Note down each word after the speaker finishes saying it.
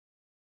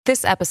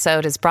This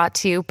episode is brought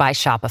to you by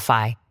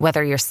Shopify.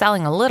 Whether you're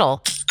selling a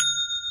little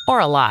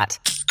or a lot,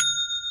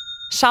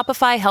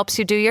 Shopify helps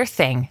you do your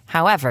thing,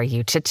 however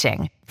you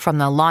cha-ching. From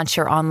the launch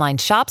your online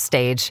shop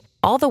stage,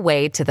 all the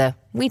way to the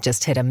we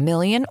just hit 1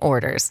 million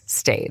orders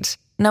stage.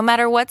 No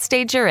matter what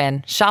stage you're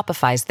in,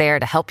 Shopify's there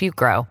to help you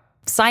grow.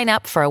 Sign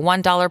up for a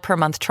 $1 per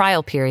month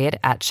trial period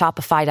at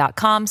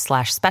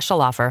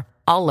shopify.com/special offer,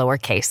 all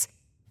lowercase.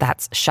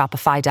 That's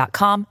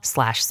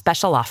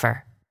shopify.com/special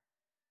offer.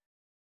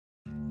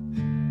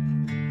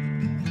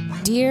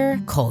 Dear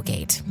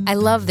Colgate, I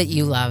love that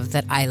you love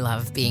that I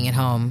love being at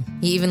home.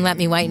 You even let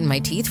me whiten my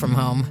teeth from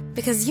home.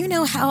 Because you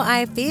know how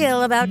I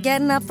feel about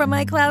getting up from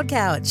my cloud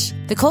couch.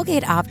 The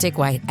Colgate Optic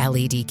White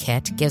LED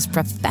Kit gives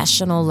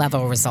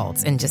professional-level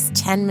results in just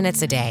 10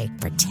 minutes a day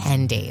for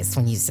 10 days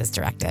when used as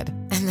directed.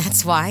 And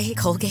that's why,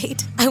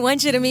 Colgate, I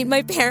want you to meet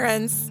my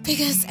parents.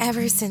 Because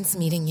ever since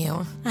meeting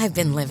you, I've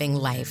been living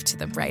life to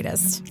the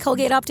brightest.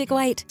 Colgate Optic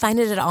White. Find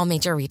it at all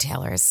major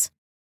retailers.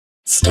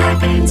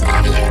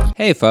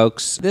 Hey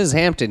folks, this is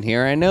Hampton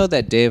here. I know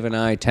that Dave and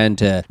I tend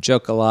to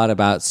joke a lot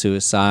about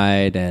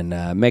suicide and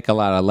make a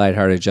lot of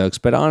lighthearted jokes,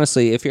 but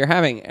honestly, if you're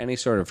having any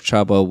sort of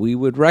trouble, we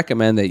would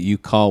recommend that you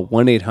call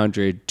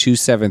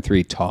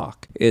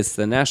 1-800-273-TALK. It's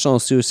the National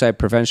Suicide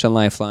Prevention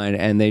Lifeline,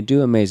 and they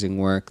do amazing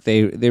work.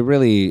 They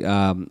really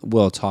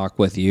will talk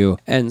with you.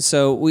 And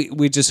so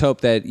we just hope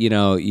that,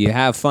 you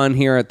have fun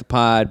here at the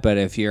pod, but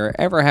if you're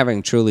ever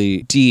having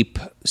truly deep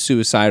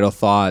suicidal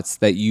thoughts,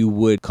 that you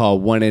would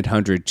call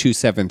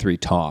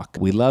 1-800-273-TALK.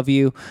 We love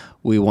you.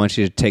 We want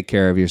you to take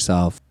care of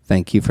yourself.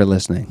 Thank you for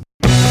listening.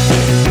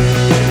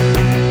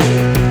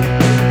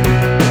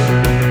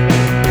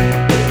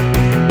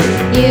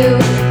 You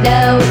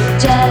know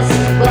just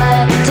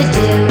what to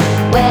do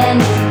when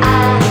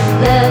I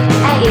look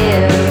at you,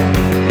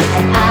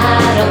 and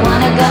I don't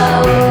wanna go.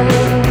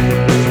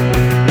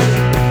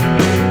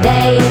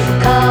 They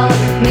call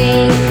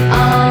me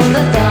on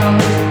the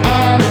phone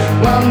and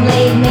won't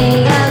leave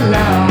me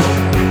alone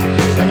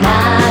when I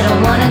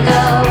don't wanna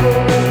go.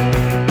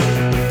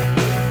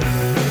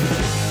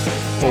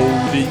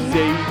 Oh, they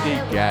say they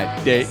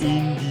got that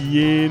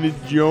Indiana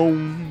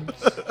Jones.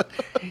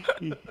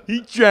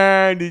 He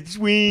tried to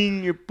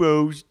swing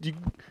across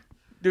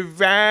the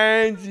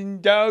vines and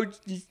dodge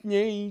the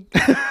snake.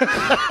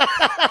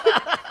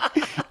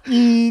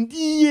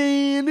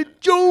 Indiana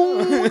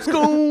Jones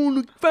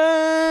gonna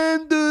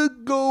find the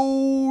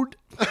gold.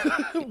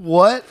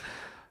 What?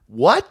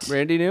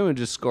 Randy Newman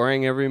just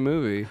scoring every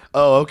movie.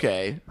 Oh,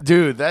 okay.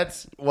 Dude,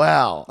 that's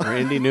wow.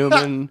 Randy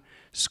Newman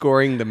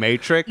scoring The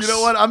Matrix. You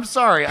know what? I'm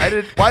sorry. Why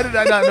did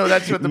I not know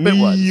that's what the bit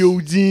was?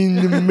 Neo's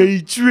in the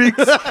Matrix.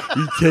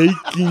 He's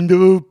taking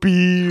the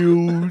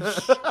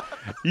pills.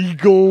 He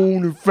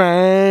gonna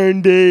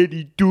find that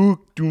he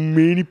took too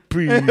many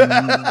pills.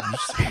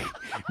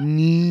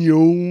 Neo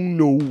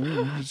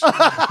knows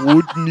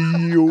what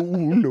Neo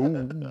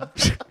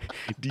knows.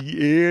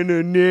 The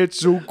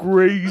internet's so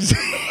crazy.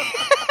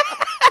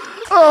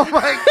 Oh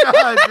my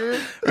god,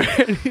 dude.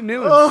 Randy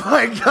Newman. Oh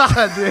my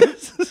god, dude.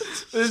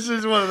 This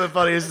is one of the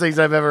funniest things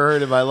I've ever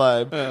heard in my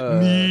life.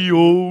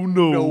 Neo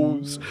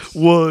knows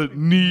what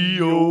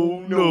Neo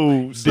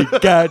knows. They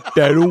got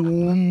that old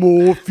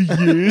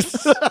Morpheus.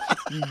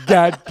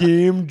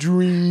 Goddamn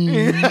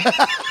dream.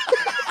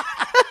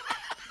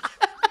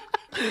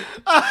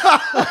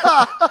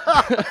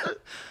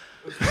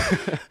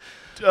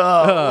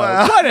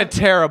 Wow. What a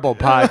terrible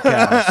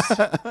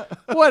podcast.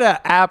 What a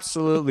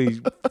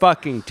absolutely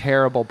fucking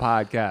terrible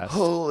podcast.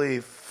 Holy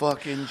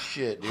fucking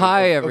shit, dude.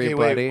 Hi, Okay,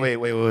 everybody. wait.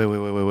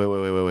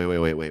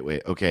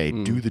 Okay,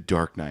 do the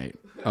Dark Knight.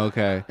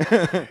 Okay.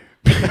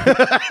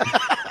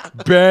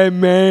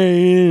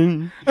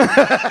 Batman.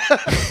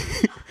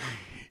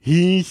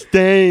 He's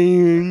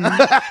staying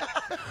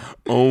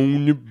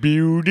on the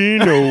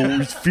building,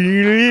 always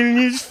feeling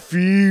his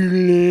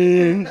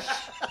feelings.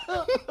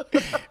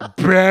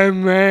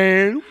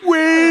 Batman,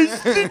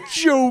 where's the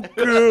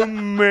Joker,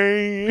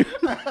 man?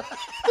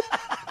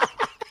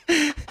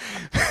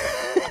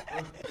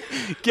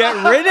 Get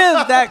rid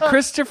of that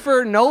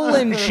Christopher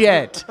Nolan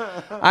shit.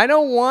 I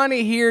don't want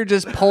to hear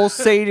just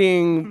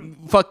pulsating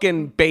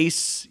fucking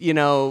bass,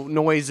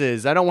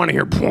 noises. I don't want to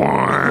hear.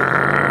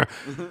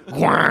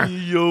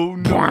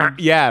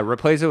 Yeah,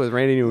 replace it with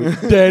Randy Newman.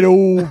 That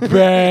old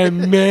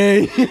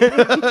Batman.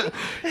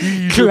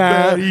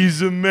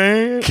 He's a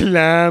man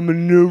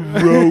climbing the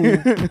rope.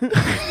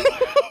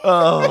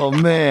 Oh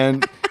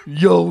man,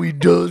 he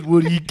does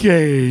what he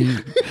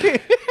can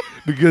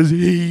because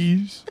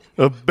he's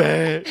a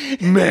bad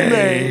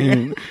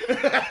man.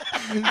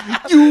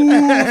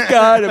 You've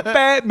got a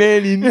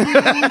Batman in you.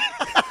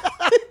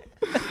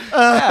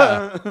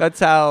 Yeah,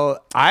 that's how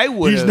I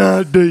would. He's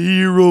not the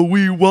hero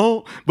we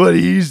want, but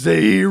he's the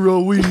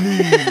hero we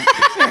need.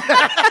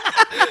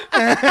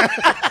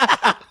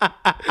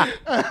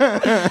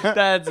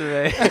 That's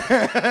amazing.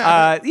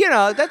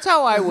 That's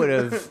how I would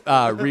have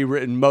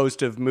rewritten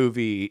most of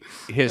movie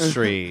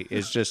history.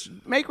 Is just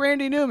make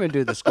Randy Newman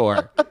do the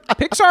score.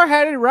 Pixar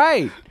had it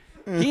right.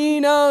 He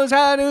knows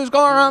how to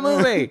score a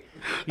movie.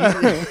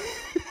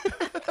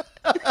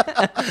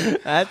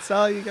 That's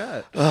all you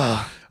got.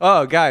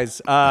 Oh,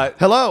 guys.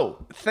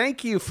 Hello.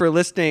 Thank you for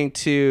listening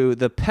to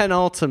the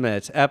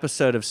penultimate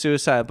episode of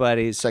Suicide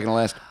Buddies. Second to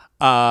last.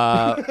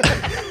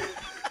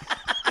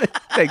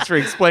 Thanks for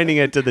explaining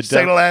it to the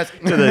Second to last.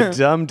 to the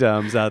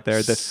dum-dums out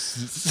there. The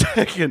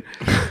Second.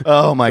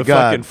 Oh, my the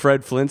God. fucking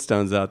Fred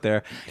Flintstones out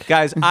there.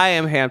 Guys, I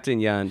am Hampton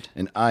Yund.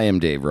 And I am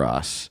Dave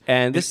Ross.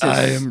 And this is...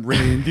 I am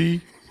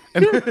Randy.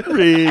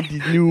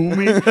 Randy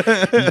Newman.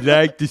 You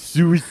like the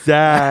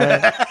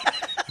suicide?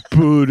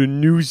 Put a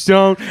new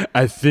song.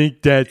 I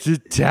think that's a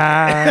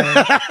time.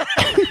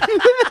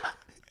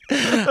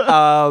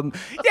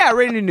 Yeah,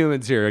 Randy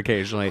Newman's here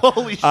occasionally.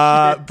 Holy shit.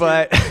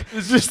 But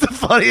This is the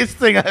funniest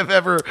thing I've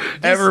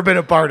ever been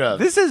a part of.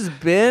 this has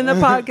been a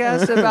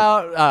podcast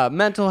about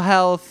mental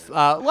health,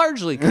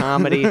 largely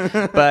comedy,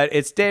 but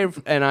it's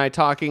Dave and I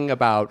talking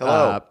about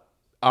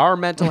our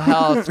mental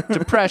health,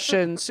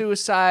 depression,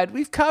 suicide.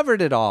 We've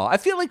covered it all. I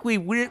feel like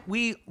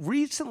we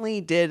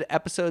recently did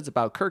episodes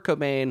about Kurt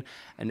Cobain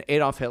and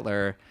Adolf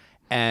Hitler,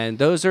 and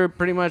those are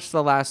pretty much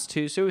the last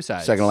two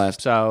suicides. Second to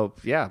last. So,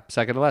 yeah,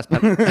 second to last.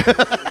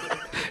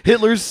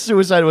 Hitler's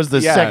suicide was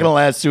the second to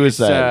last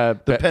suicide.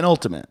 It's, the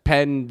penultimate.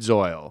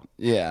 Pennzoil.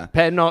 Yeah.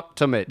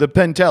 Penultimate. The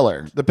Penn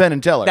Teller. The Penn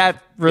and Teller.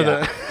 That- for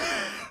yeah.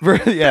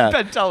 yeah.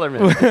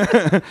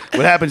 Tellerman.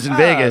 What happens in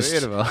Vegas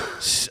beautiful.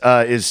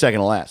 is second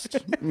to last.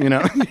 You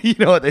know, you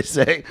know what they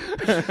say.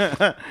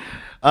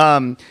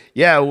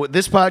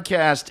 This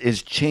podcast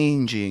is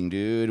changing,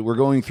 dude. We're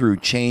going through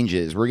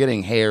changes. We're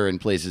getting hair in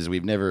places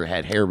we've never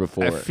had hair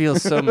before. I feel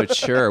so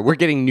mature. We're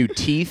getting new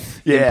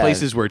teeth in Yeah.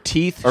 places where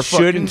teeth Are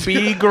shouldn't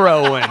be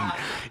growing.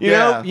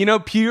 Yeah. You know,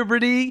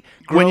 puberty.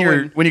 when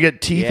growing- you get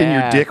teeth in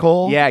your dick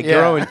hole. Yeah,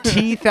 growing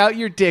teeth out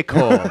your dick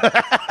hole.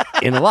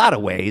 In a lot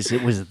of ways,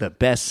 it was the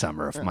best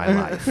summer of my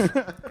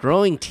life.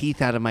 Growing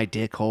teeth out of my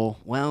dick hole,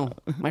 well,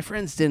 my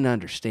friends didn't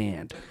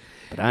understand,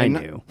 but I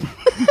knew.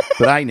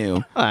 But I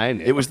knew. I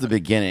knew. It was the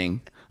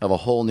beginning of a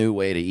whole new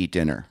way to eat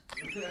dinner.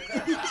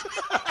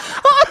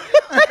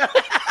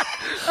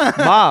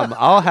 Mom,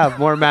 I'll have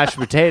more mashed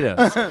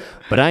potatoes.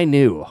 But I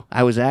knew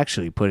I was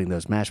actually putting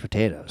those mashed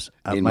potatoes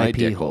up In my my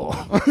pee dick hole.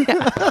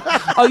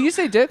 Oh, you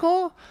say dick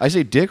hole? I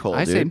say dick hole,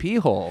 I dude. say pee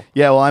hole.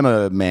 Yeah, well, I'm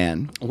a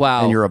man.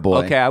 Wow. And you're a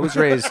boy. Okay, I was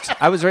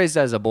raised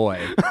as a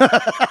boy.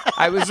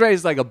 I was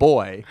raised like a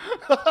boy.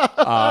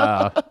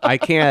 I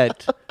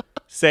can't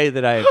say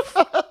that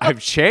I've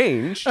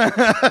changed.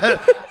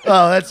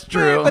 Oh, that's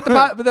true. But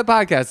the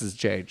podcast has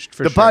changed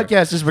for The sure.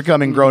 podcast is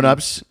becoming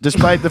grown-ups,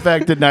 despite the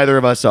fact that neither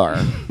of us are.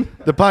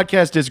 The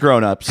podcast is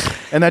grown-ups,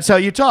 and that's how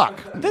you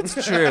talk.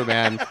 That's true,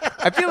 man.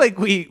 I feel like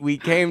we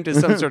came to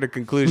some sort of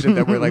conclusion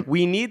that we're like,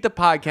 we need the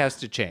podcast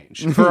to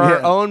change for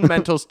our own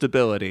mental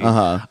stability.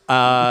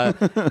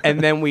 And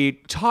then we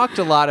talked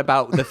a lot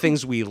about the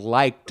things we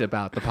liked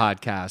about the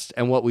podcast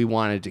and what we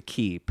wanted to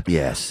keep.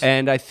 Yes.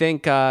 And I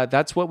think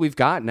that's what we've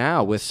got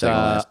now with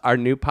our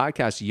new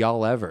podcast,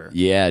 Y'all Ever.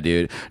 Yeah,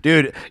 dude.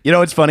 Dude, you know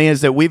what's funny is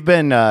that we've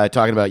been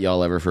talking about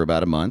Y'all Ever for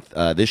about a month.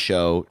 This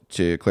show,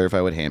 to clarify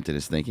what Hampton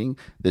is thinking,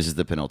 this is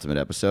the penultimate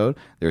episode.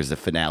 There's the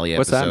finale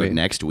What's that episode mean?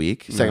 next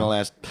week. Second to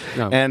last.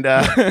 No. And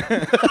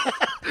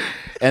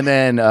and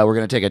then we're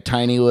going to take a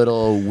tiny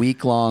little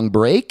week-long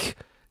break.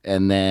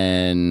 And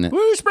then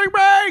Woo, spring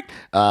break!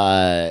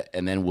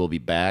 and then we'll be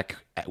back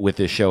with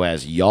this show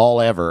as Y'all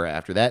Ever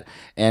after that.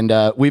 And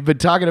we've been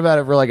talking about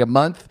it for like a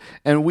month,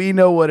 and we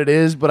know what it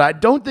is, but I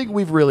don't think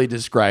we've really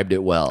described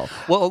it well.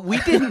 Well, we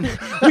didn't.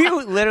 We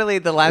literally,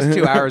 the last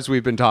 2 hours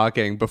we've been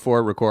talking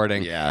before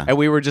recording. Yeah. And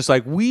we were just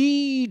like,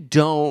 we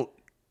don't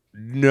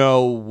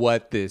know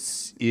what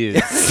this is.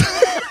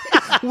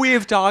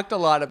 We've talked a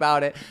lot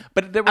about it,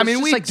 but there was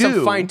just we like some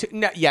do. fine.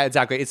 No, yeah,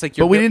 exactly. It's like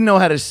you're. But we didn't know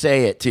how to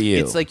say it to you.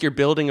 It's like you're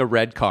building a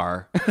red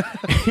car.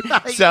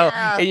 So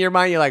in your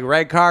mind, you're like,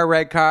 red car.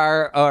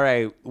 All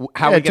right,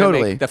 how are we going to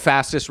totally. make the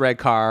fastest red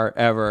car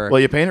ever?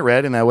 well, you paint it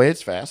red, and that way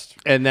it's fast.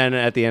 And then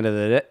at the end of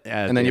the day,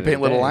 And then you paint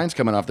little lines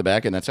coming off the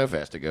back, and that's how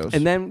fast it goes.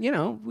 And then, you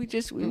know, we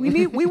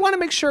want to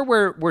make sure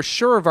we're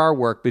sure of our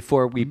work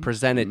before we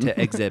present it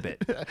to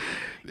exhibit.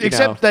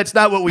 Except that's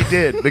not what we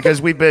did,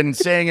 because we've been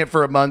saying it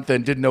for a month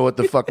and didn't know what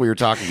the fuck we were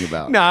talking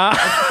about. Nah.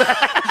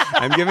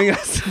 I'm giving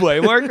us way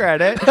more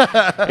credit.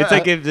 It's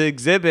like if the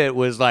exhibit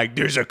was like,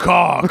 there's a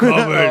car coming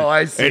Oh,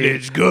 I see. and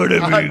it's going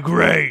to be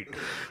great.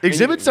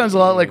 Exhibit sounds a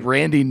lot like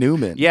Randy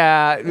Newman.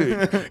 Yeah.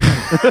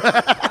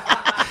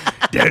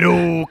 That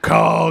old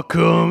car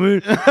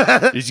coming.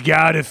 It's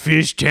got a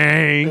fish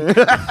tank.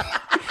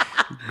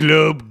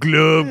 Glub,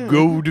 glub,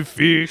 go to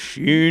fish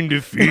in the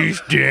fish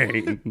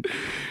tank.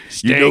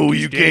 You know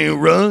you can't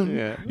run.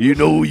 Yeah. You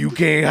know you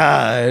can't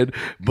hide.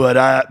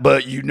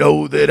 But you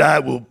know that I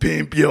will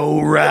pimp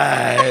your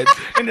ride.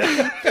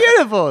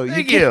 Beautiful.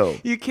 Thank you.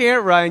 You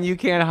can't run. You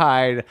can't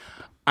hide.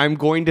 I'm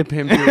going to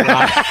pimp your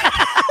ride.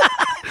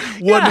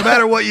 Well, no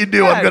matter what you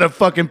do, I'm gonna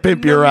fucking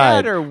pimp your No ride.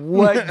 matter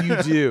what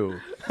you do,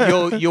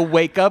 you'll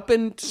wake up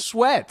in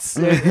sweats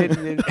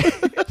and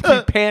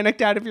be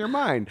panicked out of your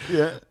mind.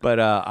 Yeah. But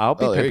I'll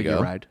be Oh, there pimping you your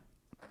go. ride.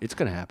 It's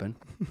gonna happen.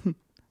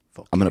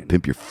 fucking. I'm gonna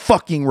pimp your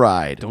fucking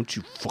ride. Don't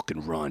you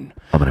fucking run.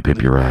 I'm gonna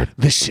pimp your ride.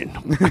 Listen,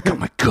 I got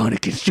my gun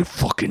against your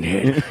fucking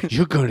head.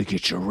 You're gonna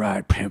get your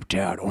ride pimped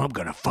out, or I'm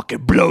gonna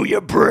fucking blow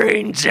your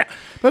brains out.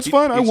 That's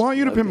fine. I want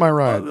you to pimp my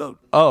ride.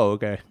 Oh,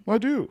 okay. I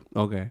do.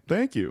 Okay.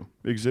 Thank you.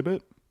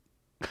 Exhibit.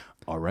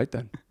 All right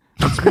then.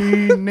 It's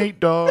me, Nate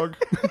Dogg.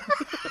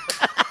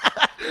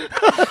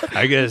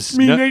 I guess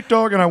Me, Nate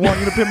Dogg, and I want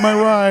you to pimp my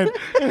ride.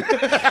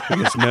 I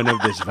guess none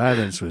of this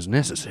violence was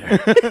necessary.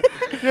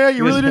 Yeah,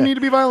 you really didn't need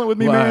to be violent with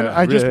me, man.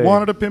 I just Right.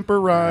 wanted to pimp her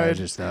I ride.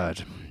 just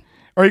thought.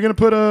 Are you going to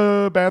put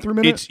a bathroom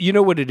in It's, it? you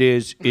know what it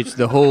is? It's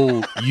the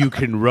whole you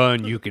can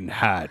run, you can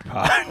hide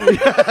part.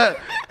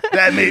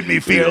 That made me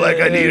feel like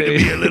I needed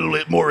to be a little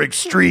bit more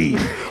extreme.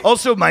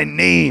 Also, my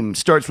name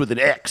starts with an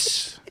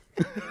X.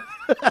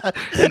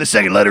 And the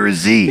second letter is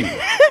Z.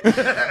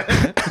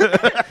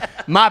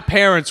 My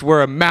parents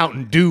were a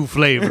Mountain Dew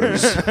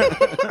flavors.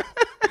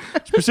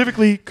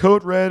 Specifically,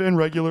 Code Red and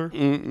regular.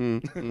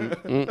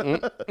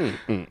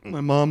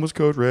 My mom was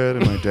Code Red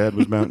and my dad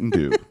was Mountain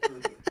Dew.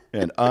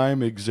 And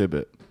I'm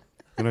Exhibit.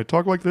 And I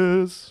talk like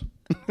this.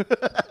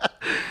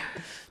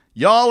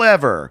 Y'all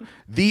ever,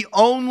 the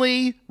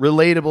only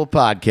relatable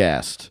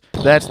podcast.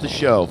 That's the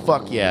show.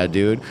 Fuck yeah,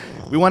 dude.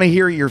 We want to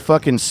hear your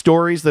fucking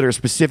stories that are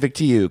specific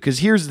to you. Because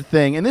here's the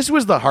thing, and this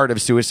was the heart of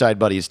Suicide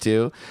Buddies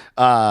too.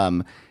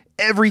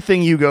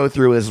 Everything you go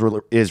through is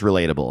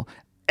relatable.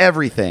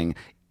 Everything.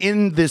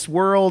 In this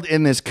world,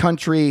 in this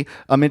country,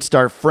 amidst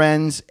our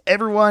friends,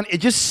 everyone, it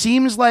just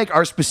seems like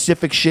our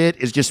specific shit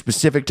is just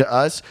specific to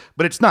us,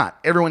 but it's not.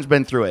 Everyone's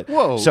been through it.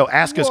 Whoa. So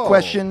ask us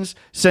questions,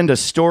 send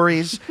us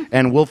stories,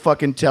 and we'll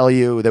fucking tell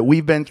you that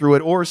we've been through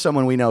it or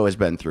someone we know has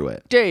been through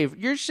it. Dave,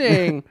 you're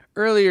saying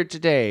earlier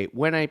today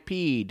when I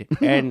peed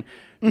and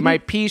my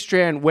pee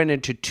strand went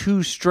into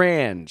 2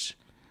 strands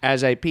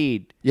as I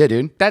peed. Yeah,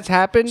 dude. That's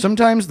happened?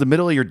 Sometimes the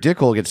middle of your dick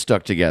hole gets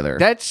stuck together.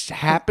 That's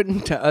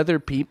happened to other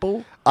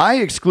people? I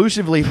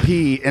exclusively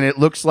pee, and it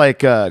looks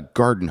like a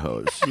garden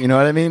hose. You know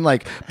what I mean?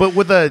 Like, but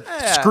with a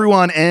screw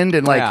on end,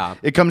 and like Yeah.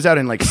 it comes out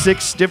in like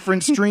 6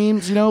 different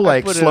streams. You know,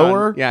 like Put it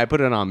slower. on- I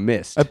put it on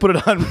mist. I put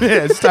it on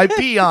mist. I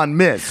pee on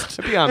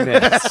mist. Pee on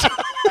mist.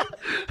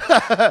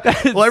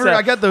 Well,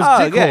 I got those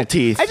dick hole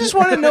teeth. I just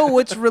want to know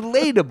what's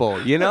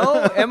relatable, you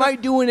know? Am I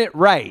doing it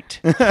right?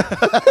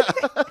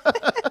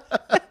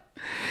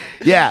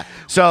 Yeah.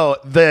 So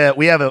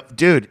we have a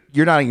dude.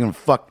 You're not even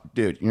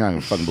Dude, you're not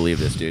gonna fucking believe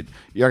this, dude.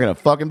 You're gonna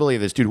fucking believe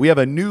this, dude. We have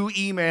a new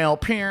email.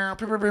 It's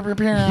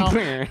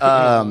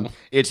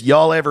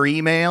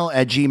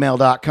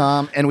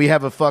y'alleveremail@gmail.com. And we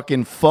have a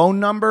fucking phone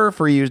number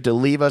for you to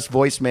leave us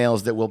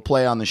voicemails that we'll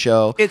play on the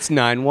show. It's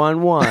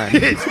 911.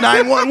 It's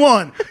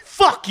 911.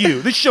 Fuck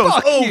you. This show's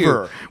Fuck over.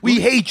 you. We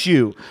hate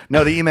you.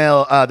 No,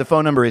 the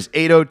phone number is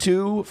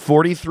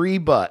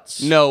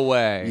 802-43-BUTTS. No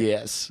way.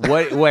 Yes.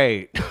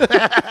 Wait.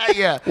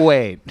 Yeah.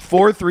 Wait.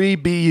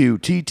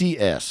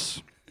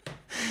 43BUTTS.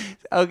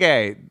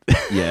 Okay.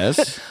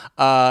 Yes.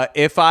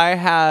 If I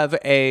have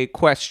a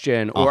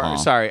question, or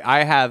Uh-huh.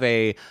 I have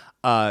a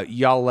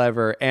y'all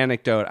ever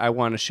anecdote I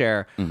want to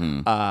share,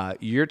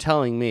 you're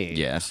telling me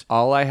Yes.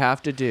 all I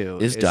have to do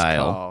Is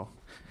dial. call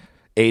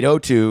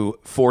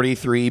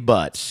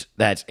 802-43-BUTTS.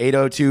 That's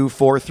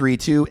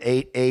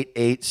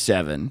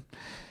 802-432-8887.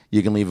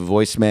 You can leave a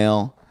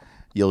voicemail.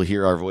 You'll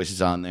hear our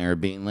voices on there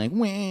being like,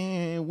 wah,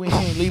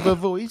 leave a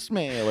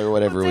voicemail or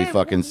whatever we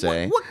fucking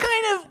say.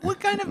 What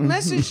kind of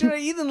message should I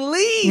even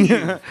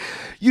leave?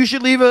 You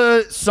should leave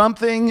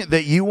something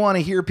that you want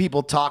to hear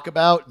people talk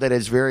about that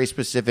is very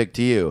specific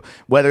to you.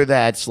 Whether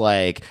that's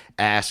like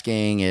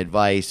asking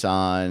advice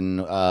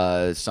on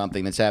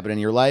something that's happened in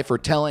your life or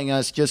telling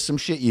us just some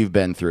shit you've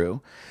been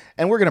through.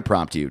 And we're going to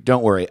prompt you.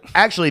 Don't worry.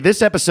 Actually,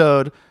 this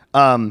episode,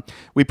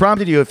 we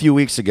prompted you a few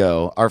weeks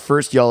ago. Our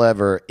first y'all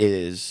ever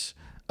is...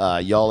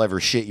 y'all ever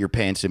shit your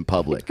pants in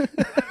public?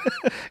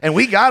 And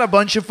we got a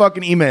bunch of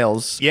fucking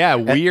emails. Yeah,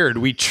 weird.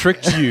 We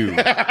tricked you.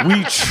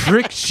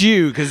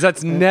 Because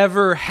that's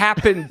never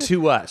happened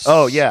to us.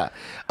 Oh, yeah.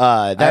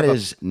 That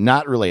is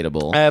not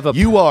relatable. I have a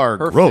you are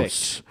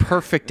gross.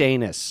 Perfect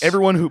anus.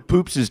 Everyone who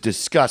poops is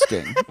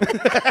disgusting.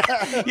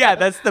 Yeah,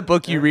 that's the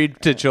book you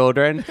read to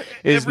children.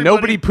 Is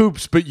nobody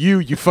poops but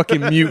you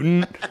fucking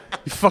mutant.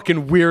 You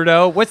fucking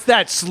weirdo. What's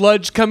that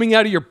sludge coming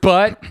out of your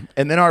butt?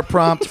 And then our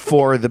prompt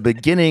for the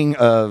beginning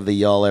of the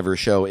Y'all Ever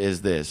show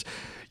is this.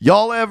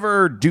 Y'all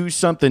ever do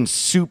something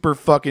super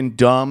fucking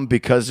dumb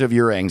because of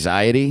your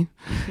anxiety?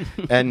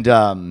 And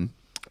That's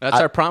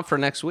our prompt for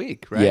next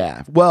week, right?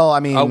 yeah. Well,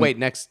 I mean, Oh wait,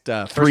 next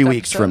 3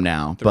 weeks from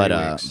now. 3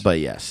 weeks. But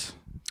yes.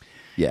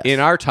 Yes. In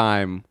our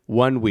time,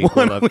 1 week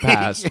will have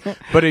passed.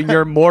 But in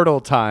your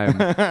mortal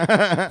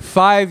time,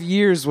 5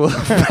 years will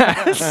have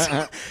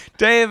passed.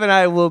 Dave and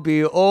I will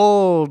be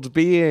old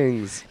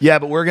beings. Yeah,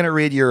 but we're going to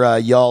read your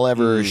y'all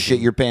ever shit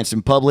your pants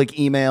in public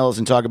emails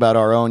and talk about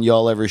our own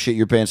y'all ever shit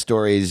your pants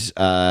stories.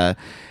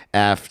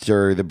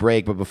 after the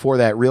break. But before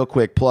that, real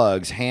quick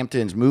plugs.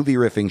 Hampton's movie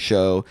riffing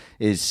show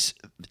is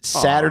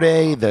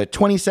Saturday, the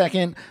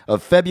 22nd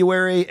of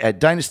February at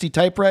Dynasty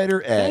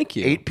Typewriter at Thank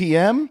you. 8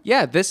 p.m.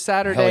 Yeah, this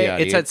Saturday. Hell yeah,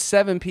 it's dude. at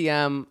 7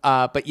 p.m.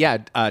 But yeah,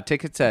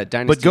 tickets at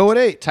Dynasty. But go at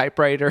 8.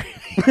 Typewriter.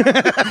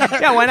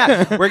 Yeah, why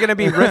not? We're going to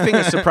be riffing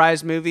a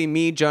surprise movie,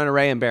 me, Jonah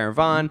Ray, and Baron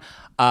Vaughn.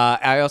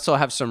 I also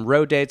have some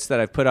road dates that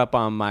I've put up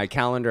on my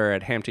calendar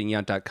at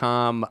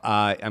hamptonyount.com.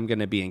 I'm going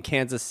to be in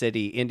Kansas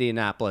City,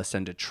 Indianapolis,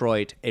 and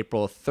Detroit,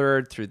 April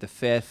 3rd through the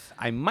 5th.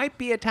 I might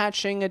be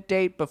attaching a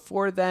date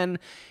before then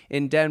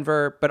in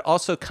Denver, but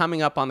also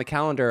coming up on the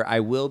calendar, I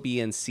will be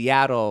in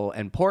Seattle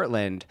and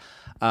Portland.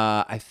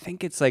 I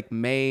think it's like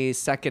May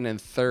 2nd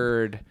and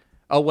 3rd.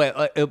 Oh, wait,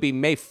 it'll be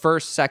May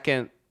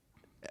 1st,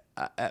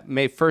 2nd.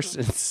 May 1st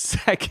and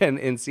 2nd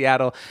in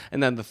Seattle,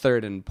 and then the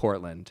 3rd in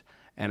Portland.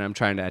 And I'm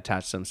trying to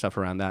attach some stuff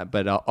around that.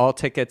 But all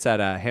tickets at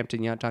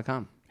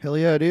hamptonyount.com. Hell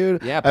yeah,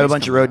 dude. Yeah, I have a please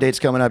bunch of come road out. dates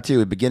coming up,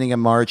 too. Beginning of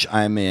March,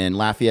 I'm in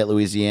Lafayette,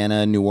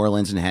 Louisiana, New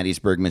Orleans, and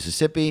Hattiesburg,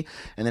 Mississippi.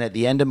 And then at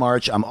the end of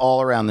March, I'm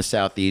all around the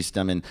Southeast.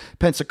 I'm in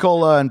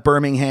Pensacola and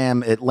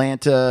Birmingham,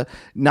 Atlanta,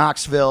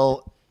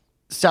 Knoxville,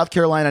 South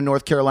Carolina,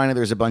 North Carolina.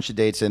 There's a bunch of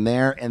dates in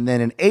there. And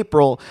then in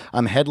April,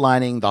 I'm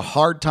headlining the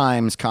Hard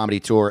Times Comedy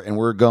Tour, and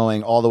we're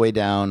going all the way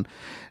down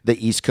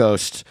the East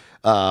Coast,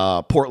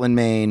 Portland,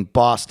 Maine,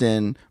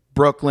 Boston,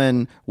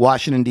 Brooklyn,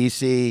 Washington,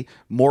 D.C.,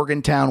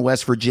 Morgantown,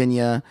 West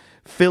Virginia,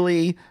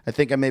 Philly. I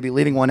think I may be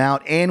leaving one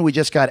out. And we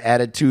just got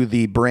added to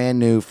the brand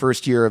new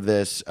first year of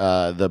this,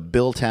 the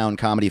Billtown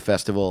Comedy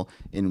Festival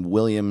in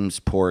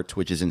Williamsport,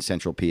 which is in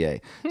Central PA.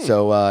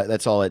 So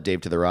that's all at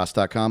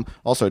DaveToTheRoss.com.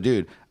 Also,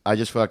 dude, I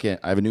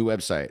have a new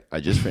website. I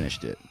just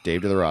finished it.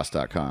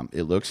 DaveToTheRoss.com.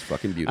 It looks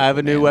fucking beautiful. I have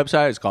a new man.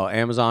 website. It's called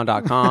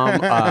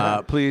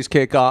Amazon.com. Please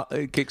kick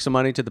some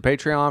money to the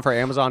Patreon for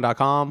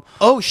Amazon.com.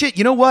 Oh, shit.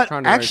 You know what?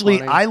 Trying to raise Actually,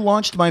 money. I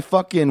launched my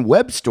fucking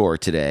web store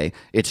today.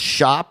 It's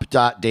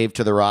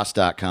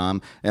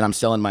shop.davetotheross.com, and I'm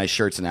selling my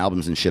shirts and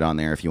albums and shit on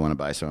there if you want to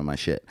buy some of my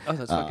shit. Oh,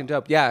 that's fucking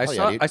dope. Yeah, hell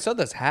yeah, dude. I saw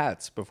those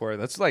hats before.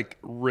 That's like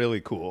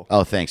really cool.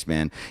 Oh, thanks,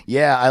 man.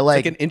 Yeah, I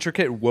like Like an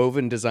intricate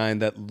woven design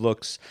that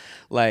looks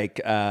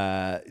like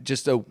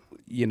just a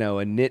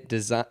knit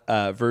design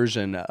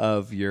version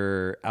of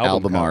your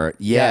album cover. art.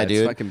 Yeah, dude.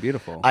 It's fucking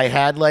beautiful. I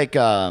had like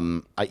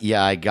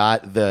I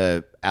got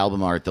the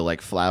album art, the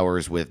like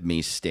flowers with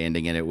me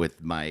standing in it with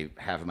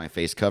half of my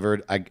face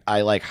covered.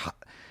 I like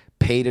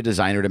paid a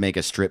designer to make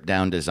a stripped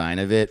down design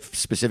of it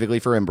specifically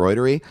for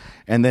embroidery,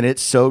 and then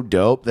it's so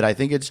dope that I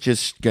think it's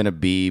just gonna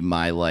be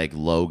my like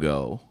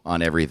logo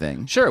on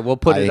everything. Sure, we'll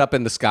put it up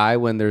in the sky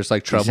when there's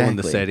like trouble in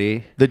the Exactly.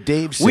 city. The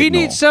Dave signal. We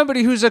need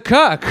somebody who's a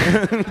cuck.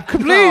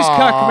 Please,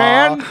 cuck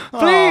man.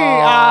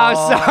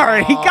 Please.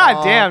 Sorry.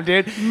 God damn,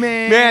 dude.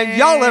 Man,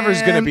 Y'all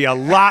Ever's going to be a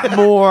lot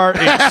more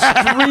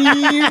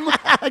extreme.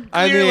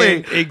 I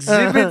mean,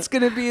 Exhibit's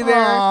going to be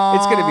there.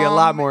 It's going to be a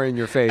lot more in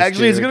your face.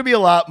 Actually, it's dude. going to be a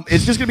lot.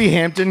 It's just going to be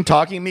Hampton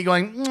talking to me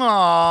going,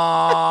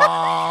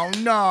 oh,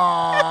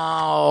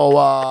 no,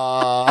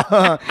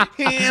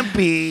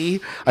 Hampy.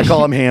 I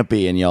call him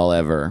Hampy in Y'all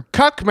Ever.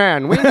 Cuck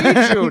man, we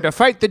need you to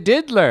fight the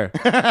diddler.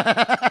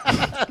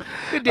 The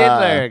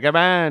diddler, come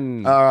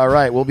on. All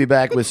right, we'll be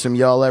back with some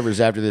Y'all Evers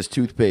after this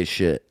toothpaste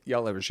shit.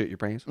 Y'all ever shit your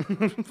pants?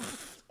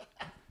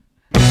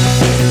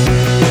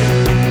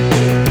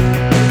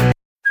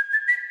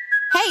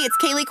 Hey, it's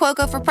Kaylee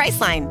Cuoco for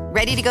Priceline.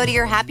 Ready to go to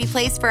your happy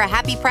place for a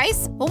happy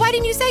price? Well, why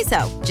didn't you say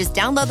so? Just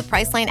download the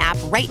Priceline app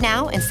right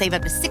now and save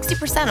up to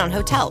 60% on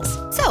hotels.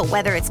 So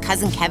whether it's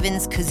Cousin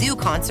Kevin's Kazoo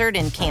Concert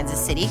in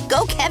Kansas City,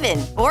 go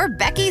Kevin, or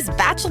Becky's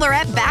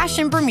Bachelorette Bash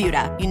in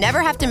Bermuda, you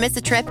never have to miss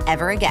a trip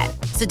ever again.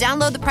 So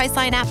download the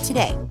Priceline app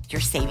today.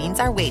 Your savings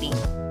are waiting.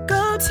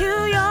 Go to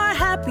your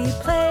happy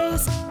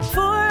place for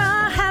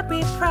a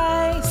happy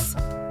price.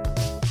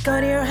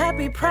 Go to your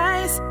happy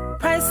price,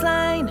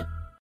 Priceline.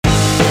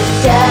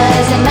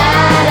 Doesn't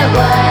matter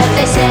what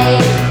they say,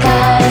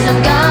 'cause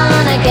I'm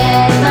gonna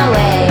get my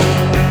way.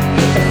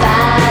 If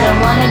I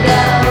don't wanna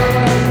go.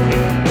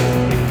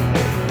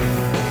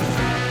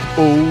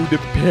 Oh, the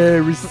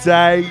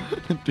parasite.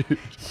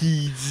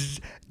 He's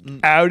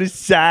out of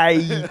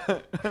sight.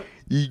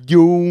 He's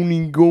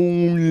only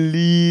gonna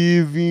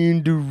live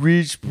in the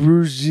rich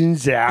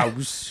person's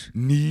house.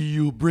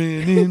 Neil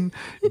Brennan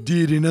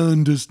didn't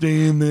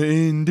understand the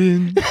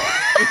ending.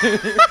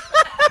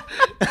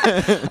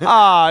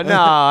 Oh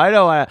no, I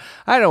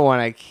don't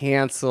want to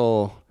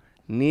cancel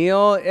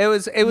Neil. It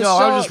was No, so,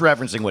 I was just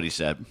referencing what he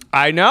said.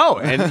 I know,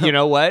 and you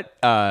know what?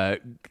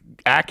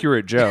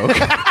 Accurate joke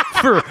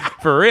for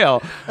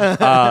real.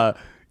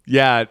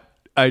 Yeah,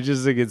 I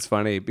just think it's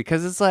funny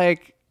because it's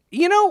like,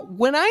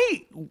 when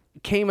I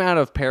came out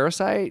of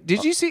Parasite,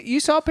 you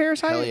saw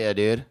Parasite? Hell yeah,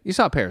 dude. You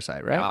saw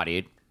Parasite, right? Oh,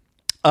 dude.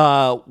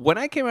 When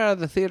I came out of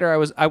the theater,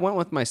 I went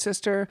with my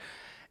sister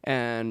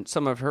and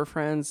some of her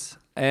friends,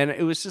 and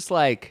it was just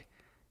like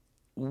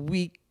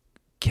we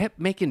kept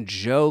making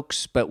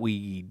jokes, but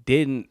we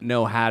didn't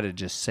know how to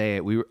just say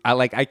it.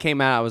 I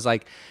came out, I was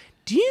like,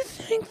 "Do you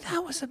think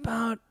that was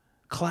about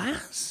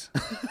class?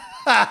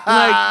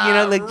 Like, you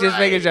know, like just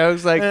making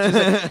jokes. Like,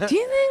 do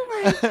you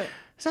think like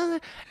something?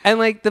 And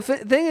like the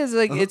thing is,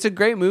 like, it's a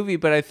great movie,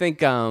 but I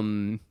think,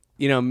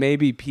 you know,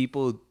 maybe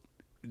people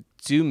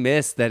do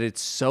miss that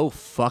it's so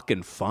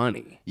fucking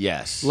funny.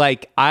 Yes.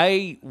 Like,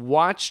 I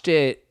watched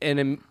it,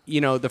 and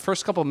you know, the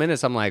first couple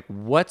minutes, I'm like,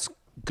 what's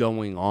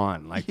going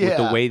on? Like, with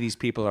the way these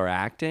people are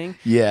acting.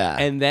 Yeah.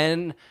 And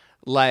then,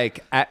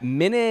 like, at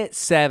minute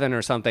 7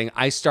 or something,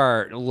 I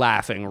start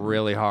laughing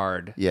really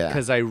hard. Yeah.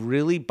 Because I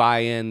really buy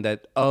in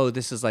that, oh,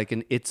 this is like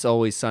an It's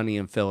Always Sunny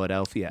in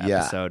Philadelphia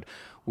episode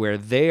where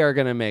they are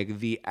going to make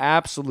the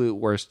absolute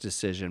worst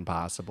decision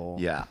possible.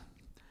 Yeah.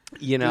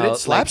 You know, Dude,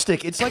 it's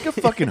slapstick. It's like a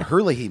fucking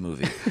Hurley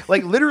movie.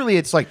 Like, literally,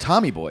 it's like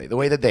Tommy Boy, the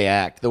way that they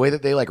act, the way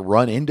that they like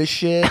run into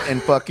shit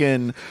and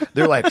fucking,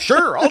 they're like,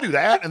 sure, I'll do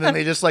that. And then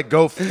they just like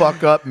go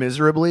fuck up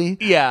miserably.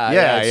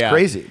 Yeah. It's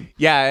crazy.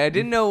 Yeah, I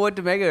didn't know what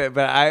to make of it,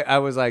 but I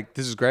was like,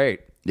 this is great.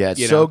 Yeah, it's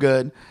You so know?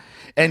 good.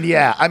 And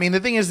yeah, I mean, the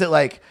thing is that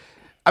like,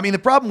 I mean, the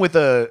problem with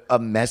a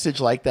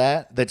message like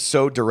that that's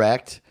so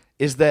direct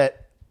is that,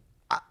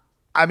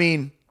 I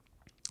mean,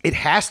 it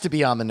has to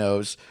be on the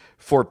nose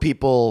for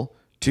people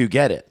to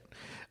get it.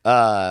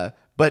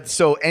 But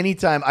so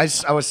anytime I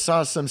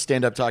saw some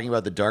stand up talking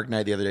about The Dark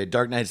Knight the other day.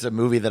 Dark Knight's a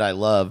movie that I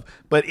love,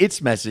 but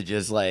its message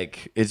is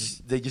like,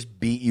 they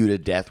just beat you to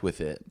death with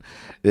it.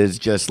 It's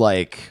just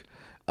like,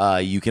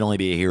 you can only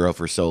be a hero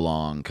for so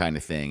long kind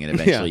of thing. And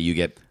eventually you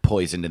get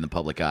poisoned in the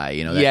public eye,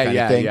 you know, that kind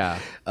of thing. Yeah.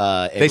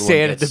 They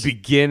say it at the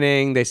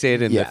beginning. They say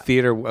it in the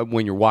theater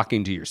when you're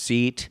walking to your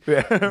seat.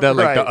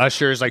 The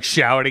ushers like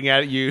shouting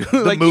at you.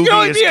 Like, you can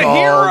only be a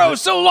hero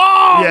so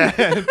long.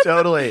 Yeah,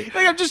 totally.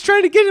 Like, I'm just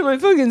trying to get in my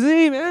fucking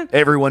seat, man.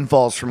 Everyone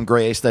Falls from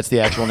Grace. That's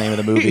the actual name of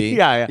the movie.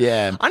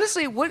 Yeah.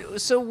 Honestly,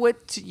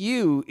 what to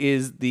you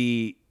is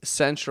the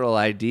central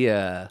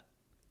idea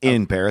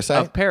in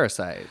Parasite? Of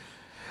Parasite?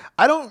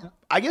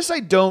 I guess I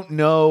don't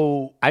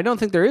know. I don't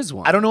think there is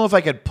one. I don't know if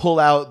I could pull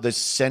out the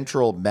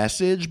central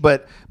message,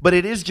 but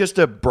it is just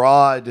a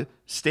broad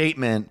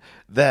statement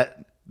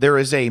that there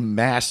is a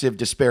massive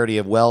disparity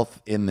of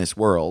wealth in this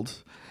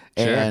world,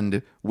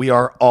 and we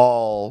are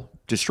all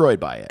destroyed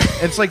by it.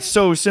 It's like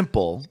so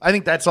simple. I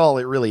think that's all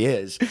it really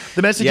is.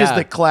 The message is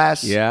that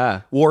class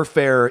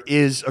warfare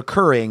is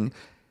occurring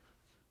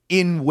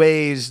in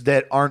ways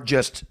that aren't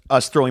just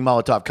us throwing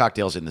Molotov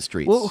cocktails in the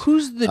streets. Well,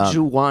 who's the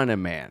Juana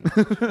Man?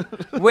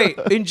 Wait,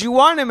 in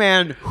Juana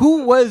Man,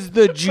 who was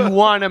the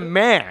Juana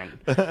Man?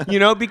 You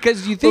know,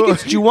 because you think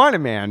it's Juana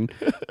Man,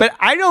 but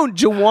I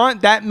don't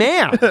want that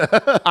man.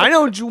 I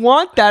don't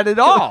want that at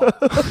all.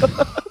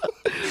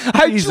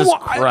 Jesus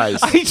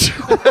Christ.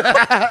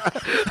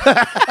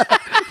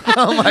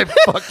 Oh my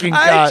fucking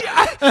God.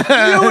 You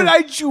know what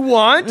I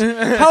want?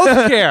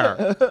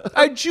 Healthcare.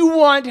 I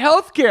want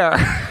healthcare.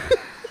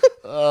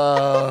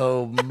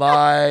 Oh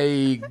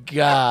my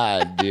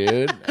God,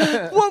 dude.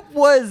 What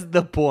was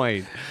the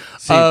point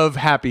of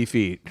Happy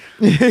Feet?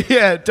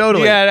 Yeah,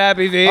 totally. Yeah,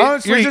 Happy Feet.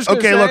 Honestly,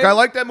 okay, look, I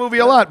like that movie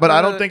a lot, but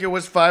I don't think it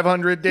was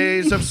 500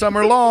 days of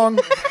summer long.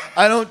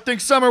 I don't think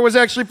summer was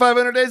actually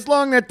 500 days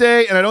long that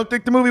day, and I don't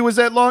think the movie was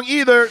that long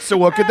either. So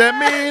what could that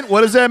mean?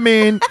 What does that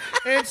mean?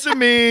 Answer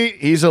me.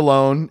 He's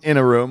alone in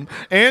a room.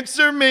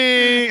 Answer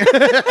me.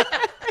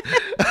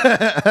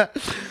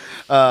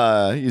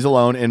 He's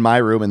alone in my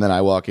room, and then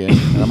I walk in,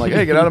 and I'm like,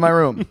 hey, get out of my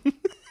room.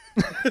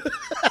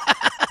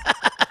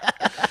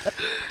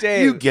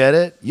 Dave, you get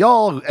it?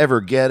 Y'all ever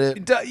get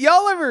it?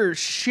 Y'all ever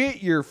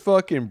shit your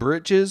fucking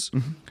britches?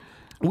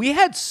 We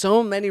had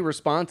so many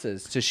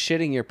responses to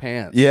shitting your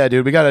pants. Yeah,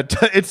 dude, we got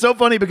to. It's so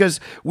funny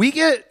because we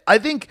get. I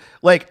think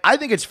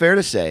it's fair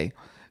to say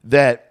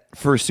that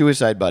for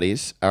Suicide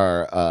Buddies,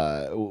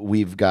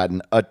 we've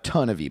gotten a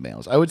ton of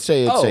emails. I would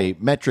say it's a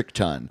metric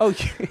ton. Oh,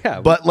 yeah.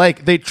 But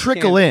like they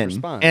trickle in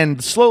respond.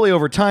 and slowly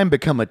over time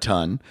become a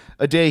ton.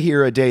 A day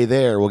here, a day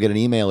there, we'll get an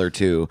email or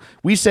two.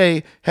 We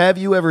say, have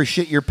you ever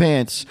shit your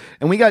pants?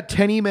 And we got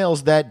 10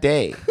 emails that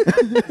day.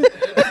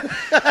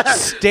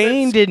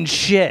 Stained in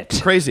shit.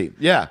 Crazy.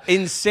 Yeah.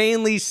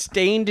 Insanely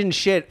stained in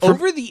shit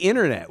over the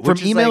internet. From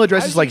email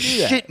addresses like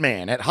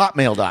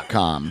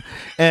shitman@hotmail.com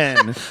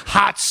and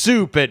hot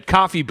soup at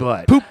coffee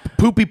butt.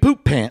 Poopy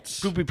poop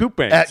pants. Poopy poop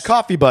pants. At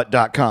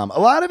coffeebutt.com. A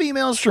lot of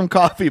emails from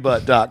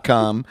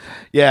coffeebutt.com.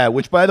 Yeah,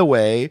 which by the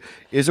way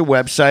is a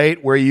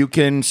website where you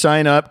can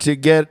sign up to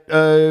get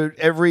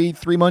every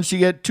 3 months you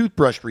get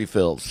toothbrush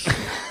refills.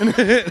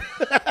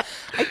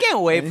 I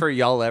can't wait for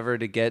y'all ever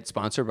to get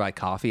sponsored by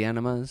Coffee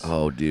Enemas.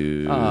 Oh,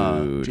 dude.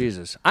 Oh,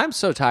 Jesus. I'm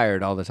so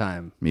tired all the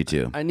time. Me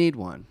too. I need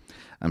one.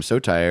 I'm so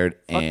tired,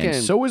 and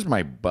so is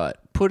my butt.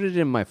 Put it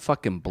in my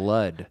fucking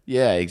blood.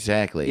 Yeah,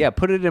 exactly. Yeah,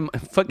 put it in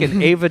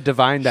fucking Ava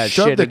Divine that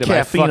Shove shit the into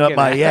caffeine my up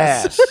my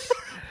ass.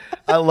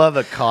 I love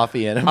a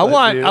coffee enema.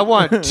 I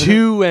want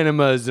 2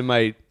 enemas in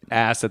my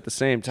ass at the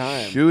same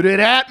time. Shoot it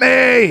at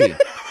me.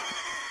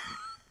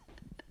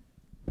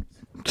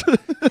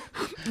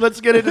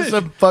 Let's get into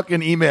some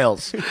fucking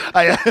emails.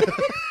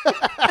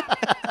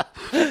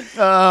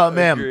 Oh,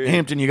 man.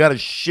 Hampton, you got a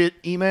shit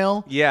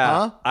email? Yeah.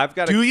 Huh? I've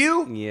got Do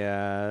you?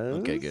 Yeah.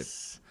 Okay, good.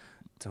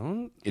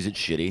 Is it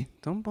shitty?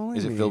 Don't bully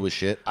Is me. it filled with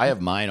shit? I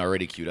have mine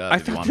already queued up. I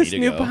if you thought want me this to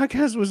new go.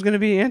 podcast was going to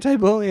be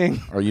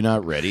anti-bullying. Are you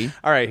not ready?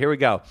 All right, here we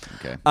go.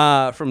 Okay.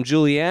 From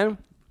Julianne.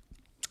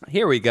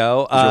 Here we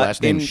go. Is your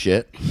last name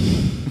shit?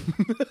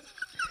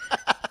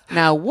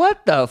 Now,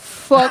 what the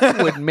fuck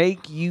would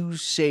make you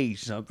say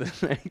something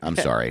like I'm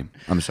that? sorry.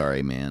 I'm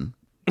sorry, man.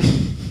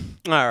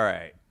 All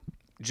right.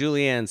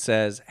 Julianne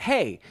says,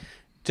 hey,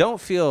 don't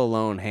feel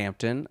alone,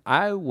 Hampton.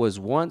 I was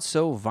once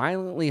so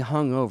violently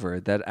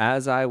hungover that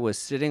as I was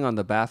sitting on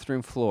the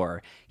bathroom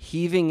floor,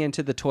 heaving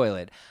into the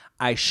toilet,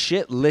 I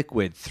shit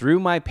liquid through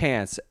my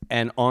pants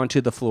and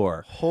onto the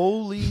floor.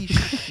 Holy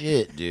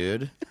shit,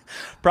 dude.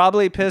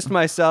 Probably pissed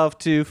myself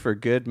too for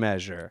good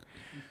measure.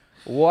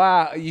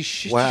 Wow, you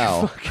shit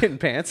your fucking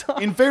pants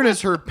off? In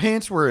fairness, her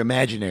pants were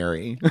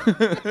imaginary.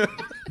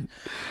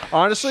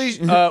 Honestly,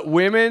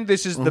 women,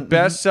 this is the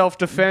best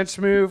self-defense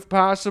move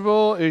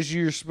possible, is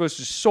you're supposed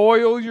to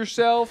soil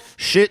yourself.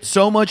 Shit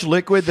so much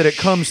liquid that it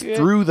comes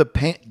through the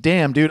pants.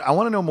 Damn, dude, I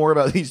want to know more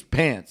about these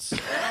pants.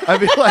 I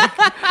mean, like,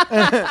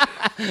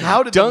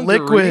 how did the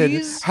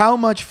liquid, how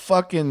much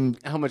fucking...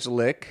 How much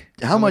lick?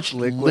 How much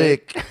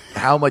lick?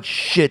 How much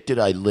shit did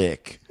I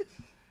lick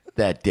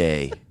that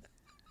day?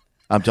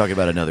 I'm talking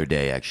about another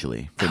day,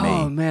 actually, for me.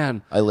 Oh,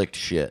 man. I licked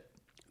shit.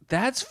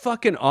 That's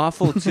fucking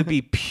awful to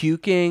be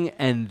puking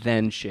and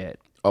then shit.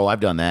 Oh,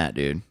 I've done that,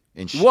 dude.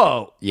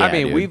 Whoa. Yeah, I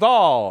mean, dude. we've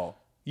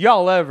all...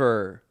 Y'all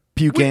ever...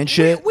 Puke and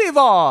shit? We've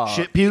all...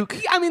 Shit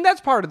puke? I mean, that's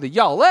part of the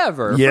y'all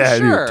ever, Yeah, for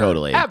dude, sure.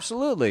 totally.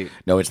 Absolutely.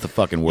 No, it's the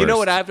fucking worst. You know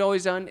what I've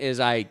always done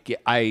is I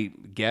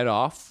get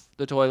off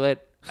the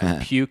toilet, I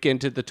puke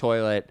into the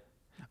toilet,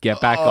 get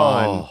back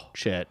on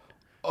shit.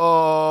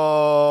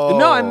 Oh.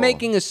 No, I'm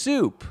making a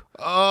soup.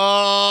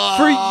 Oh.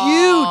 For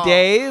you,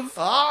 Dave.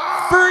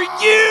 For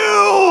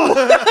you.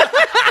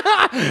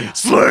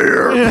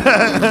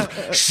 Slayer.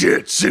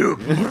 Shit soup.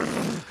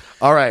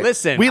 All right.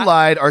 Listen, we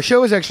lied. Our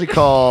show is actually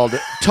called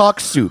Talk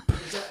Soup.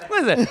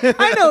 Listen,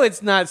 I know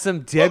it's not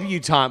some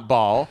debutante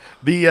ball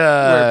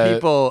where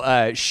people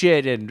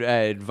shit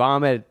and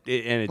vomit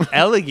and it's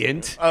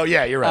elegant. Oh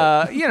yeah, you're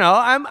right.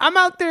 I'm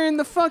out there in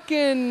the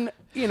fucking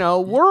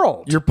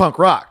world. You're punk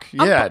rock.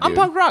 Yeah, I'm dude.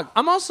 punk rock.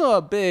 I'm also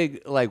a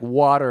big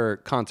water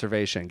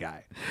conservation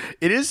guy.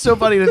 It is so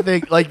funny to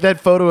think like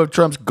that photo of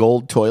Trump's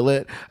gold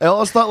toilet. I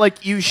always thought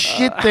like you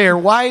shit there.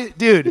 Why,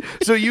 dude?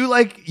 So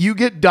you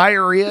get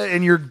diarrhea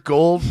in your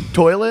gold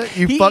toilet?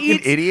 You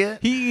idiot.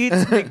 He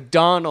eats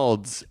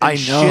McDonald's and I know.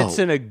 shits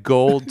in a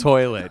gold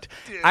toilet.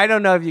 I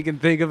don't know if you can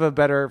think of a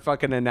better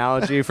fucking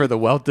analogy for the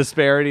wealth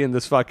disparity in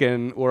this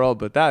fucking world,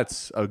 but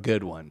that's a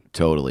good one.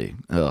 Totally.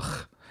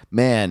 Ugh.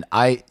 Man,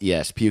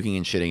 puking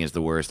and shitting is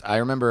the worst. I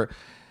remember,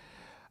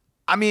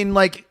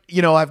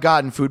 I've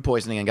gotten food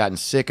poisoning and gotten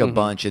sick a